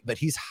looked great, but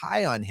he's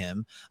high on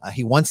him.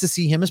 He wants to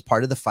see him as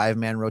part of the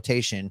 5-man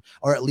rotation,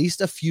 or at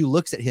least a few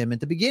looks at him at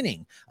the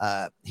beginning.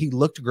 He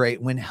looked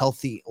great when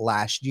healthy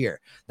last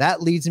year.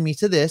 That leads me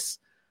to this.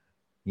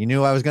 You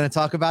knew I was going to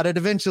talk about it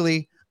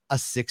eventually. A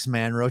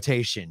 6-man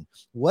rotation.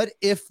 What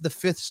if the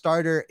 5th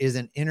starter is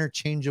an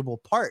interchangeable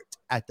part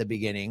at the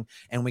beginning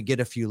and we get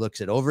a few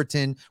looks at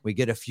Overton, we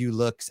get a few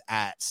looks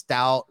at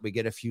Stout, we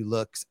get a few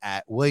looks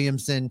at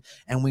Williamson,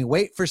 and we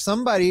wait for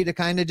somebody to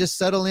kind of just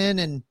settle in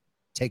and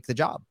take the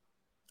job?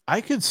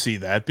 I could see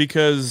that,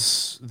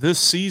 because this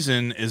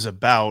season is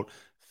about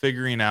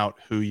figuring out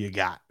who you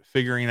got,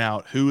 figuring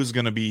out who is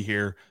going to be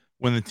here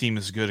when the team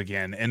is good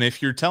again. And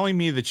if you're telling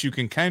me that you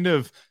can kind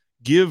of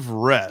give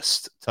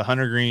rest to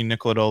Hunter Green, Nick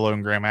Lodolo,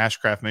 and Graham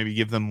Ashcraft, maybe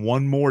give them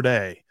one more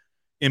day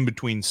in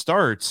between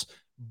starts,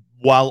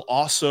 while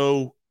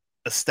also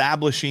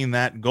establishing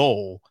that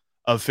goal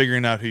of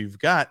figuring out who you've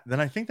got, then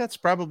I think that's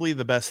probably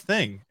the best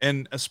thing.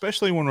 And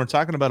especially when we're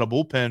talking about a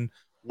bullpen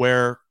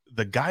where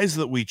the guys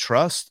that we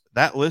trust,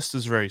 that list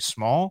is very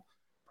small,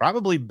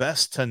 probably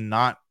best to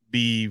not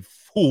be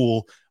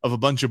full of a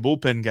bunch of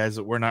bullpen guys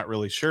that we're not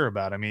really sure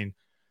about. I mean,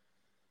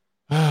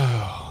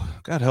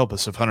 God help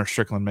us if Hunter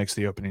Strickland makes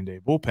the opening day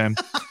bullpen.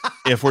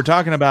 If we're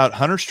talking about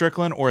Hunter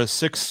Strickland or a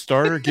 6th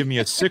starter, give me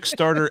a 6th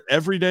starter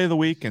every day of the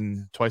week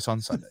and twice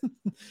on Sunday.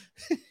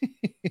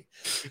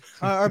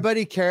 Our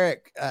buddy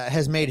Carrick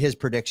has made his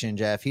prediction,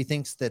 Jeff. He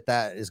thinks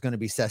that is going to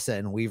be Sessa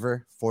and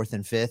Weaver, 4th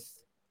and 5th.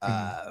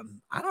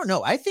 I don't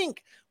know. I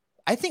think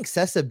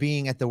Sessa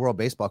being at the World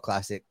Baseball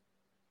Classic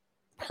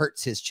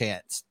hurts his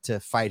chance to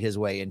fight his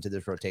way into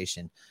this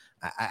rotation.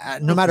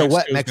 No matter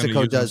what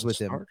Mexico does with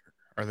him.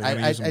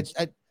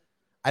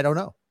 I don't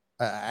know.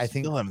 I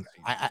think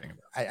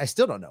I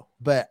still don't know,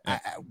 but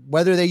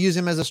whether they use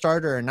him as a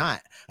starter or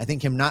not, I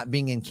think him not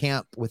being in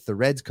camp with the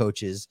Reds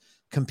coaches,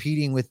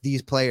 competing with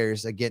these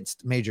players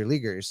against major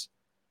leaguers,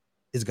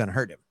 is going to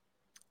hurt him.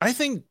 I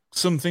think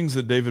some things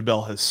that David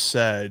Bell has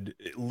said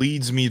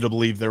leads me to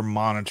believe they're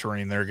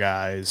monitoring their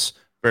guys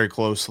very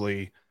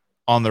closely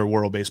on their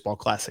World Baseball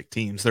Classic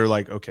teams. They're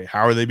like, okay,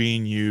 how are they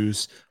being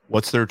used?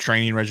 What's their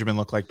training regimen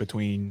look like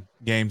between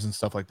games and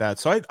stuff like that?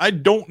 So I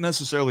don't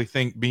necessarily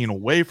think being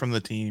away from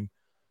the team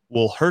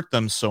will hurt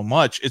them so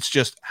much. It's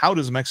just, how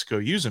does Mexico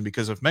use him?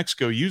 Because if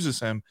Mexico uses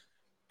him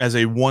as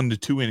a 1 to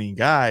 2 inning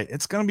guy,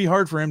 it's going to be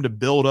hard for him to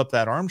build up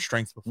that arm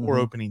strength before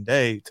opening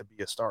day to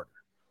be a starter.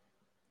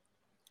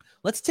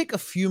 Let's take a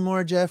few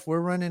more, Jeff.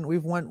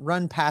 We've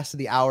run past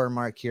the hour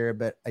mark here,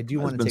 but I do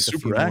want to take a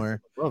few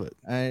more. Love it.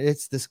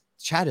 This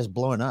chat is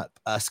blowing up.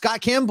 Scott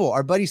Campbell,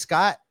 our buddy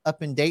Scott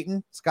up in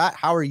Dayton. Scott,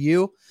 how are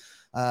you?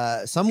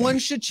 Someone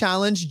should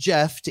challenge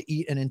Jeff to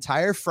eat an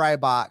entire fry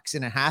box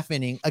in a half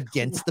inning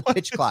against the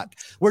pitch clock.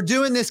 We're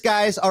doing this,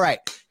 guys. All right,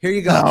 here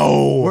you go.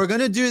 No. We're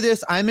going to do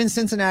this. I'm in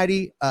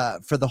Cincinnati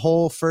for the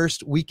whole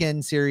first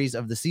weekend series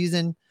of the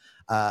season.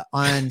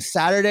 On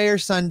Saturday or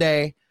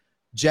Sunday,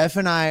 Jeff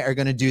and I are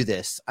going to do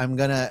this.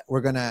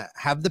 We're going to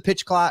have the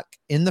pitch clock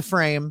in the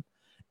frame,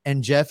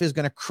 and Jeff is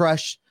going to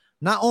crush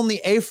not only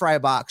a fry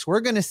box, we're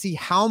going to see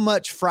how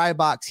much fry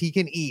box he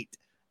can eat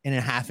in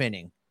a half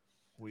inning.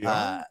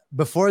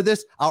 Before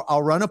this,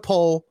 I'll run a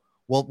poll.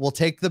 We'll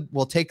take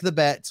the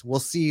bets. We'll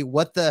see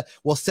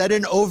we'll set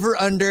an over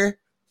under.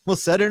 We'll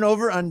set an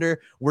over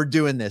under. We're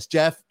doing this,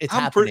 Jeff. It's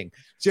happening.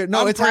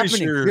 It's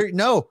happening. Sure.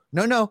 No.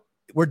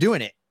 We're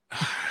doing it.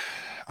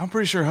 I'm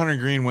pretty sure Hunter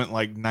Green went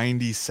like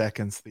 90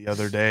 seconds the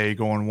other day,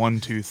 going 1,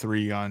 2,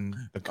 3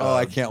 on the Cubs. Oh,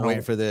 I can't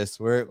wait for this.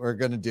 We're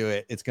gonna do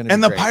it. It's gonna.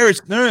 And be the great.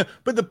 Pirates, no,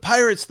 but the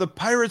Pirates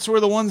were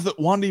the ones that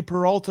Wandy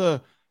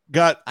Peralta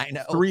got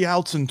 3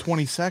 outs in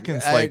 20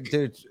 seconds.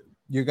 Dude,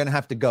 you're gonna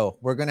have to go.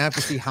 We're gonna have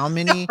to see how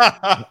many.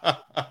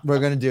 We're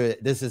gonna do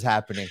it. This is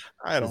happening.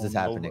 This is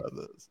happening.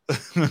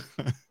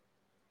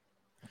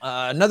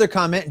 Another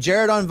comment.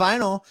 Jared on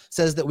Vinyl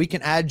says that we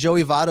can add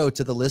Joey Votto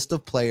to the list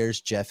of players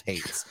Jeff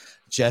hates.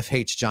 Jeff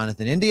hates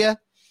Jonathan India.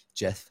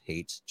 Jeff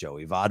hates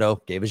Joey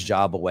Votto. Gave his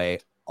job away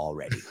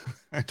already.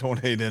 I don't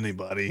hate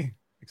anybody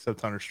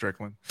except Hunter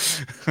Strickland.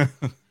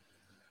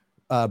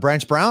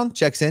 Branch Brown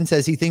checks in,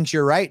 says he thinks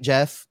you're right,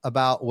 Jeff,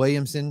 about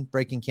Williamson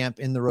breaking camp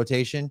in the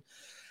rotation.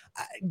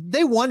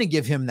 They want to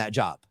give him that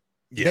job.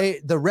 Yeah.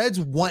 The Reds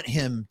want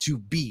him to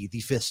be the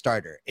fifth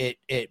starter.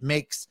 It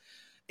makes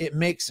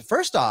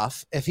first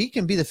off, if he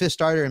can be the fifth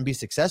starter and be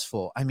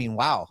successful, I mean,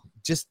 wow,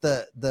 just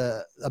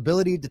the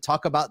ability to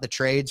talk about the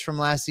trades from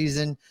last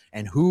season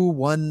and who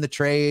won the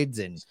trades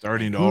and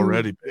starting to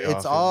already pay off.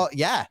 It's all,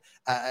 yeah.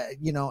 And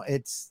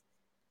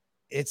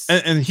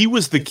he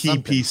was the key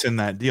piece in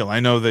that deal. I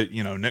know that,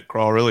 Nick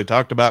Krall really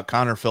talked about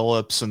Connor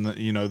Phillips and that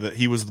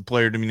he was the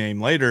player to be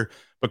named later,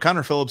 but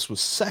Connor Phillips was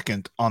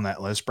second on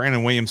that list.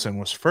 Brandon Williamson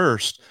was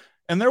first.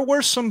 And there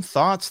were some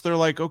thoughts. They're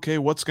like, okay,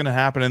 what's going to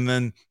happen? And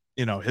then,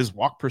 his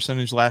walk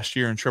percentage last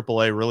year in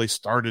AAA really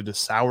started to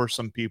sour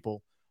some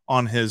people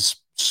on his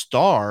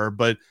star,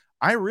 but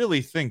I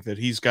really think that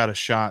he's got a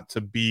shot to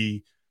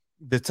be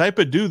the type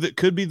of dude that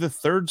could be the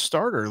third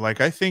starter.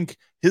 Like, I think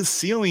his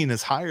ceiling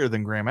is higher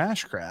than Graham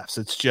Ashcraft's.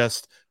 It's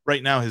just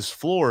right now his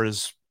floor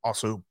is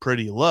also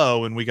pretty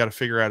low, and we got to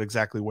figure out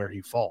exactly where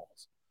he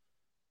falls.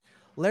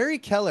 Larry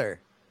Keller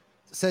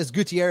says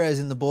Gutierrez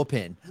in the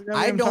bullpen.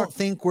 I don't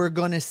think we're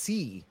going to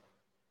see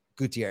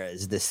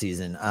Gutierrez this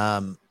season.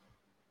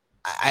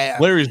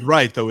 Larry's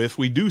right, though. If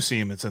we do see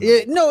him, it's in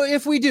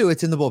if we do,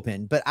 it's in the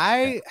bullpen. But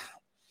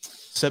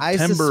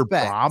September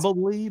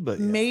probably,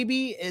 but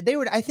maybe they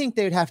would. I think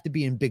they would have to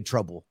be in big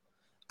trouble.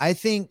 I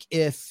think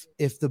if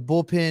the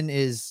bullpen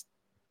is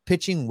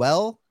pitching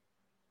well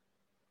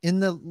in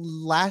the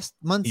last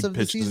months of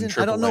the season,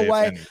 I don't know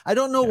why. I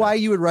don't know why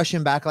you would rush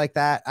him back like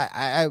that.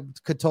 I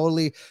could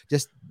totally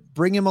just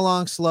bring him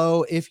along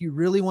slow. If you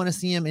really want to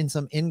see him in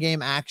some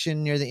in-game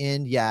action near the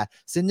end,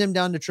 send him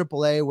down to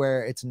AAA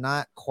where it's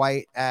not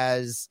quite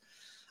as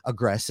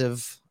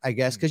aggressive, I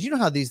guess, because you know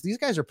how these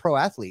guys are pro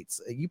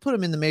athletes. You put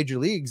them in the major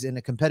leagues in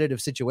a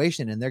competitive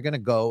situation and they're going to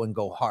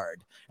go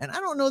hard. And I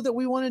don't know that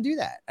we want to do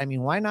that. I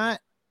mean, why not?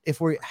 If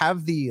we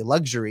have the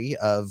luxury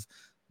of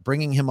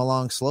bring him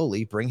along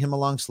slowly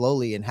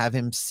and have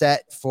him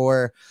set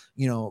for,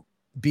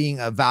 being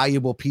a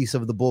valuable piece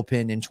of the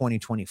bullpen in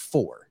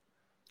 2024.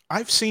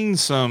 I've seen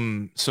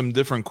some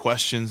different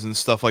questions and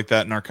stuff like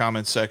that in our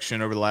comment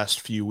section over the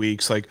last few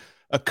weeks. Like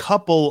a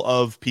couple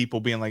of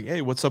people being like,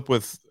 hey, what's up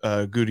with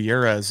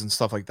Gutierrez and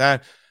stuff like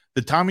that.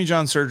 The Tommy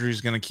John surgery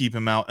is going to keep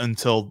him out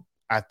until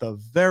at the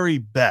very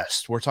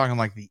best. We're talking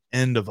like the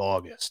end of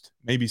August,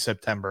 maybe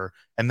September.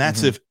 And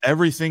that's if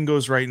everything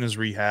goes right in his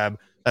rehab.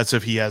 That's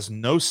if he has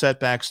no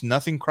setbacks,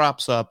 nothing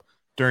crops up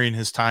during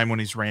his time when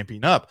he's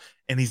ramping up.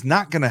 And he's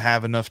not going to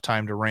have enough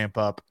time to ramp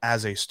up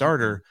as a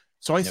starter.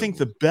 So I think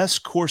the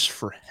best course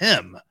for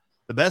him,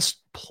 the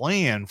best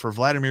plan for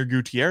Vladimir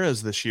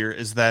Gutierrez this year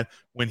is that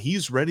when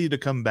he's ready to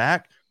come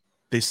back,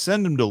 they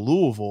send him to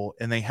Louisville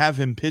and they have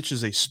him pitch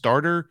as a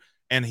starter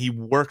and he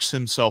works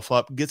himself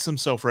up, gets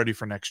himself ready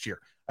for next year.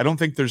 I don't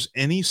think there's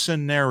any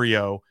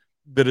scenario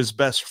that is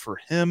best for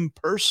him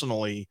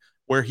personally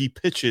where he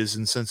pitches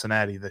in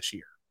Cincinnati this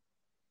year.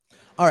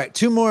 All right,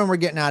 2 more and we're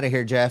getting out of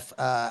here, Jeff.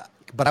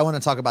 But I want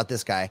to talk about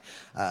this guy.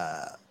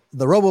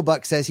 The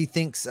RoboBuck says he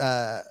thinks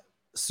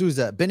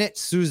Bennett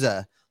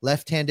Souza,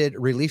 left-handed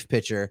relief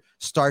pitcher,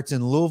 starts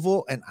in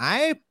Louisville, and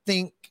I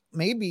think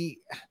maybe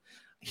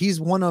he's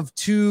one of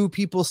 2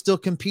 people still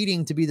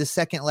competing to be the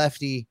second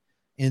lefty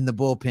in the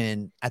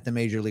bullpen at the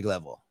major league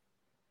level.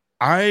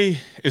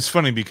 It's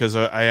funny because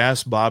I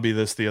asked Bobby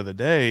this the other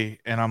day,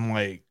 and I'm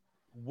like,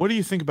 what do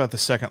you think about the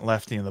second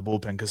lefty in the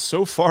bullpen? Because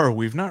so far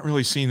we've not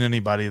really seen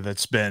anybody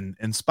that's been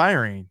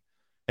inspiring.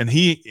 And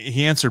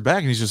he answered back,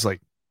 and he's just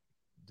like,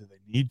 do they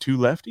need two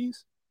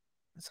lefties?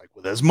 It's like,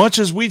 with as much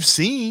as we've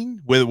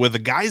seen with the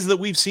guys that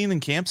we've seen in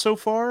camp so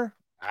far,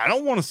 I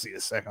don't want to see a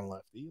second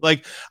lefty.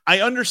 Like,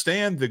 I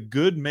understand the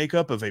good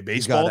makeup of a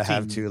baseball team. You gotta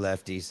have two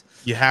lefties.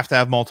 You have to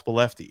have multiple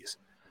lefties.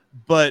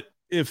 But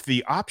if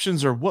the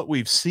options are what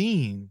we've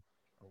seen,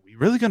 are we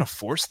really going to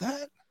force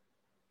that?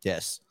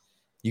 Yes.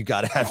 You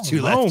got to have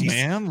two lefties,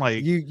 man.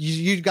 Like,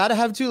 you got to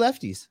have two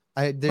lefties.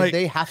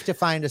 They have to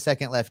find a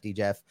second lefty,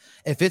 Jeff.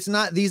 If it's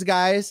not these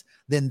guys,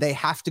 then they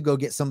have to go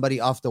get somebody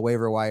off the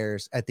waiver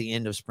wires at the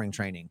end of spring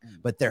training.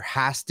 But there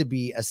has to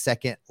be a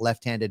second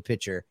left-handed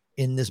pitcher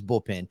in this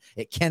bullpen.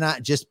 It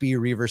cannot just be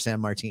Reiver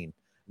Sanmartin.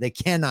 They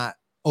cannot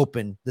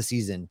open the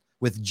season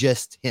with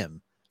just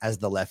him as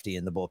the lefty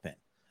in the bullpen.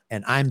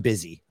 And I'm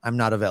busy. I'm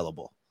not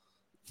available.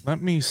 Let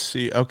me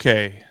see.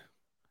 Okay.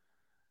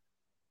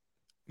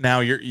 Now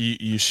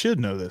you should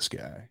know this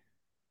guy.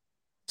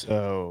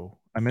 So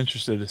I'm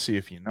interested to see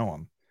if you know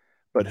him.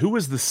 But who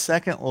was the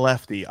second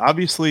lefty?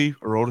 Obviously,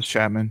 Aroldis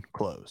Chapman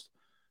closed.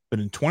 But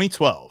in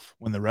 2012,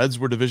 when the Reds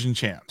were division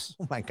champs.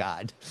 Oh, my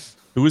God.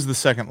 Who was the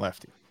second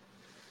lefty?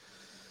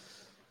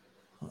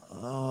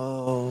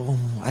 Oh,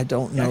 I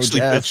don't know.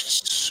 Actually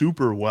pitched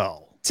super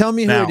well. Tell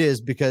me who it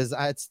is, because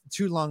it's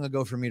too long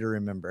ago for me to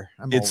remember.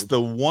 It's the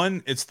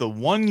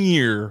one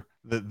year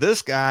that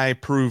this guy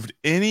proved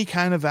any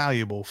kind of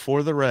valuable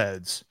for the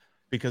Reds,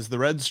 because the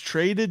Reds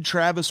traded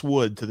Travis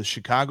Wood to the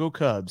Chicago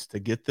Cubs to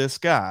get this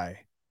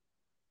guy,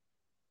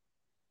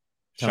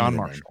 Sean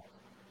Marshall.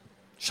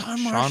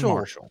 Sean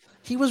Marshall.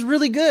 He was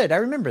really good. I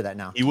remember that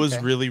now. He was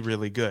really,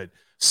 really good.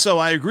 So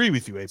I agree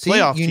with you.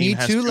 Playoff you team need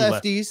has two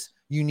lefties.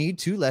 You need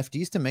two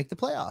lefties to make the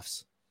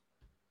playoffs.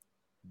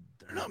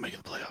 They're not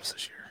making the playoffs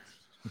this year.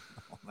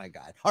 Oh my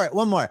God. All right.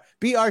 One more.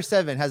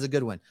 BR7 has a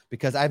good one,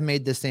 because I've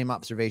made the same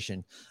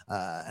observation.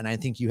 And I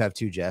think you have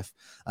too, Jeff.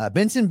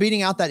 Benson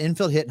beating out that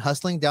infield hit,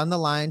 hustling down the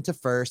line to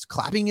first,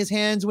 clapping his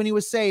hands when he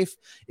was safe.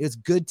 It was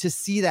good to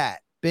see that.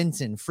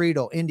 Benson,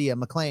 Friedel, India,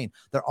 McLean,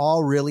 they're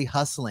all really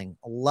hustling.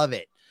 Love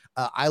it.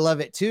 I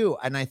love it too.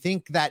 And I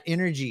think that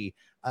energy,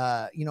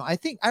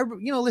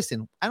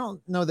 listen, I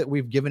don't know that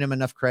we've given him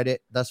enough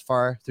credit thus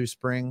far through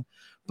spring,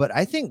 but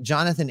I think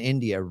Jonathan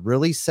India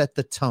really set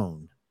the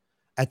tone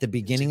at the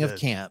beginning of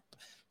camp,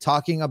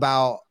 talking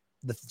about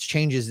the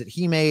changes that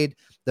he made,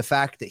 the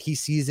fact that he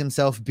sees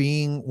himself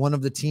being one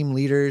of the team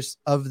leaders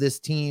of this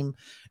team,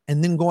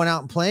 and then going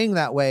out and playing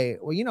that way.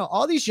 Well,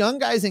 all these young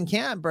guys in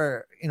camp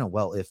are,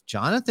 if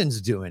Jonathan's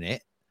doing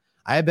it,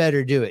 I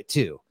better do it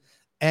too.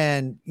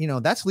 And,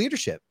 that's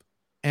leadership.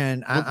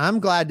 And I'm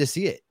glad to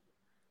see it.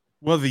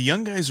 Well, the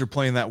young guys are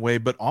playing that way,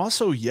 but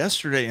also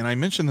yesterday, and I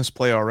mentioned this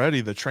play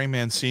already, the Trey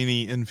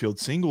Mancini infield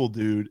single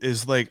dude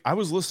is like, I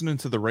was listening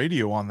to the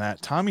radio on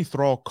that. Tommy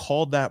Thrall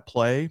called that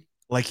play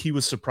like he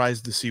was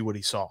surprised to see what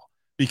he saw,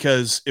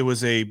 because it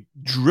was a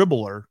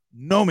dribbler,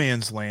 no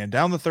man's land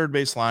down the third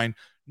base line,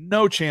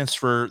 no chance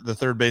for the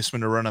third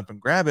baseman to run up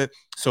and grab it.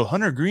 So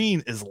Hunter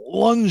Green is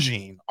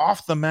lunging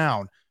off the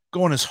mound,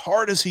 going as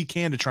hard as he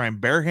can to try and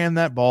barehand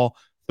that ball,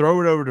 throw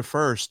it over to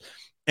first.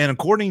 And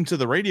according to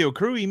the radio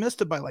crew, he missed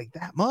it by like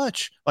that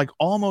much, like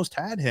almost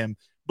had him.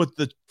 But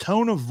the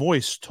tone of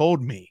voice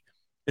told me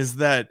is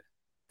that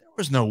there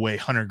was no way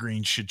Hunter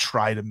Green should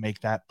try to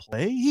make that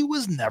play. He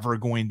was never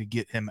going to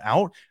get him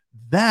out.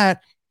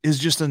 That is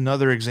just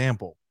another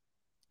example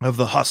of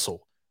the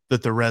hustle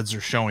that the Reds are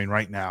showing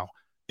right now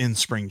in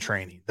spring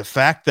training. The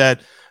fact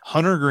that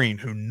Hunter Green,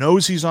 who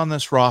knows he's on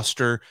this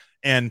roster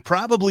and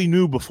probably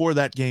knew before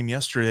that game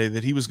yesterday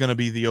that he was going to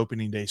be the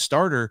opening day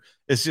starter,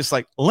 is just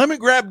like, let me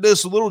grab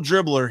this little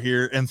dribbler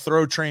here and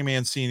throw Trey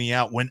Mancini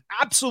out when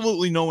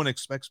absolutely no one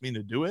expects me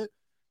to do it.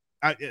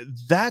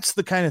 That's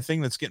the kind of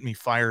thing that's getting me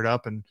fired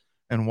up, and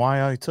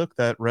why I took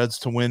that Reds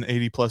to win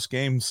 80+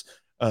 games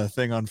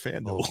thing on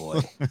FanDuel. Oh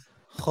boy.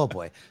 Oh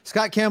boy.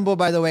 Scott Campbell,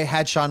 by the way,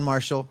 had Sean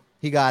Marshall.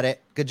 He got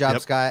it. Good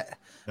job, Scott.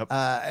 Yep.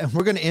 And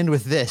we're going to end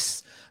with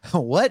this.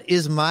 What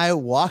is my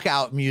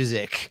walkout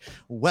music?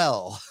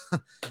 Well,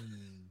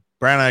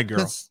 Brown Eyed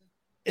Girl.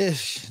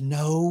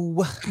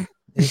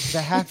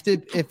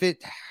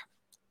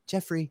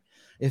 Jeffrey,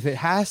 if it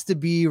has to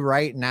be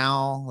right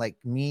now, like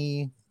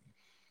me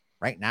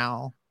right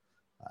now,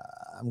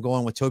 I'm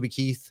going with Toby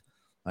Keith.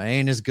 I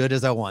ain't as good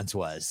as I once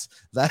was.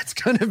 That's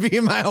going to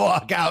be my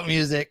walkout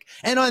music.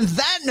 And on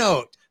that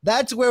note,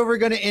 that's where we're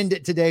going to end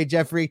it today.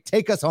 Jeffrey,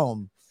 take us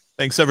home.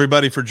 Thanks,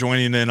 everybody, for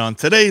joining in on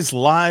today's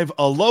live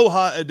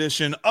Aloha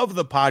edition of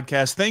the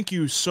podcast. Thank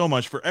you so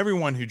much for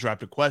everyone who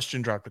dropped a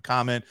question, dropped a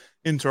comment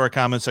into our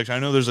comment section. I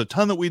know there's a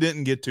ton that we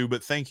didn't get to,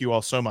 but thank you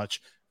all so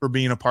much for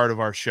being a part of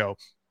our show.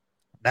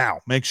 Now,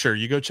 make sure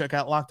you go check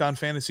out Locked On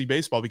Fantasy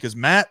Baseball, because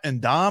Matt and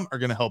Dom are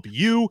going to help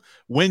you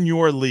win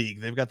your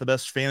league. They've got the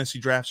best fantasy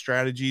draft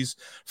strategies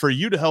for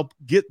you to help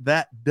get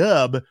that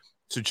dub.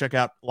 So check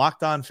out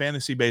Locked On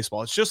Fantasy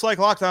Baseball. It's just like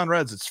Locked On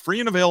Reds. It's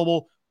free and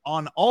available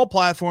on all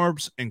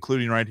platforms,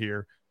 including right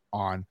here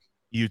on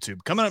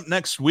YouTube. Coming up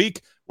next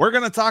week, we're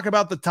going to talk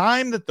about the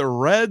time that the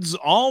Reds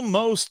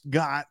almost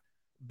got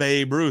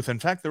Babe Ruth. In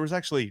fact, there was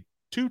actually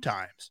 2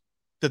 times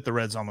that the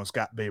Reds almost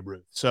got Babe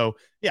Ruth. So,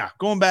 yeah,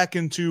 going back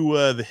into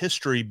the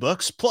history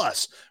books.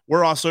 Plus,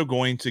 we're also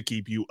going to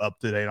keep you up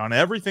to date on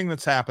everything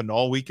that's happened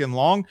all weekend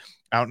long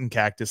out in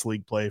Cactus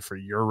League play for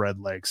your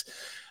Redlegs.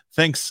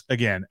 Thanks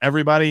again,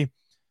 everybody,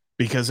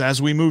 because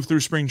as we move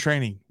through spring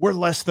training, we're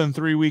less than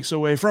 3 weeks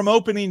away from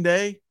opening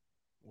day.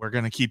 We're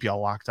going to keep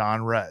y'all locked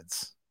on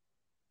Reds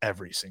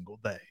every single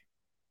day.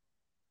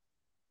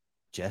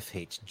 Jeff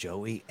hates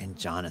Joey and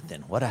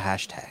Jonathan. What a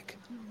hashtag.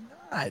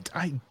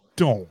 I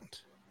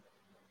don't.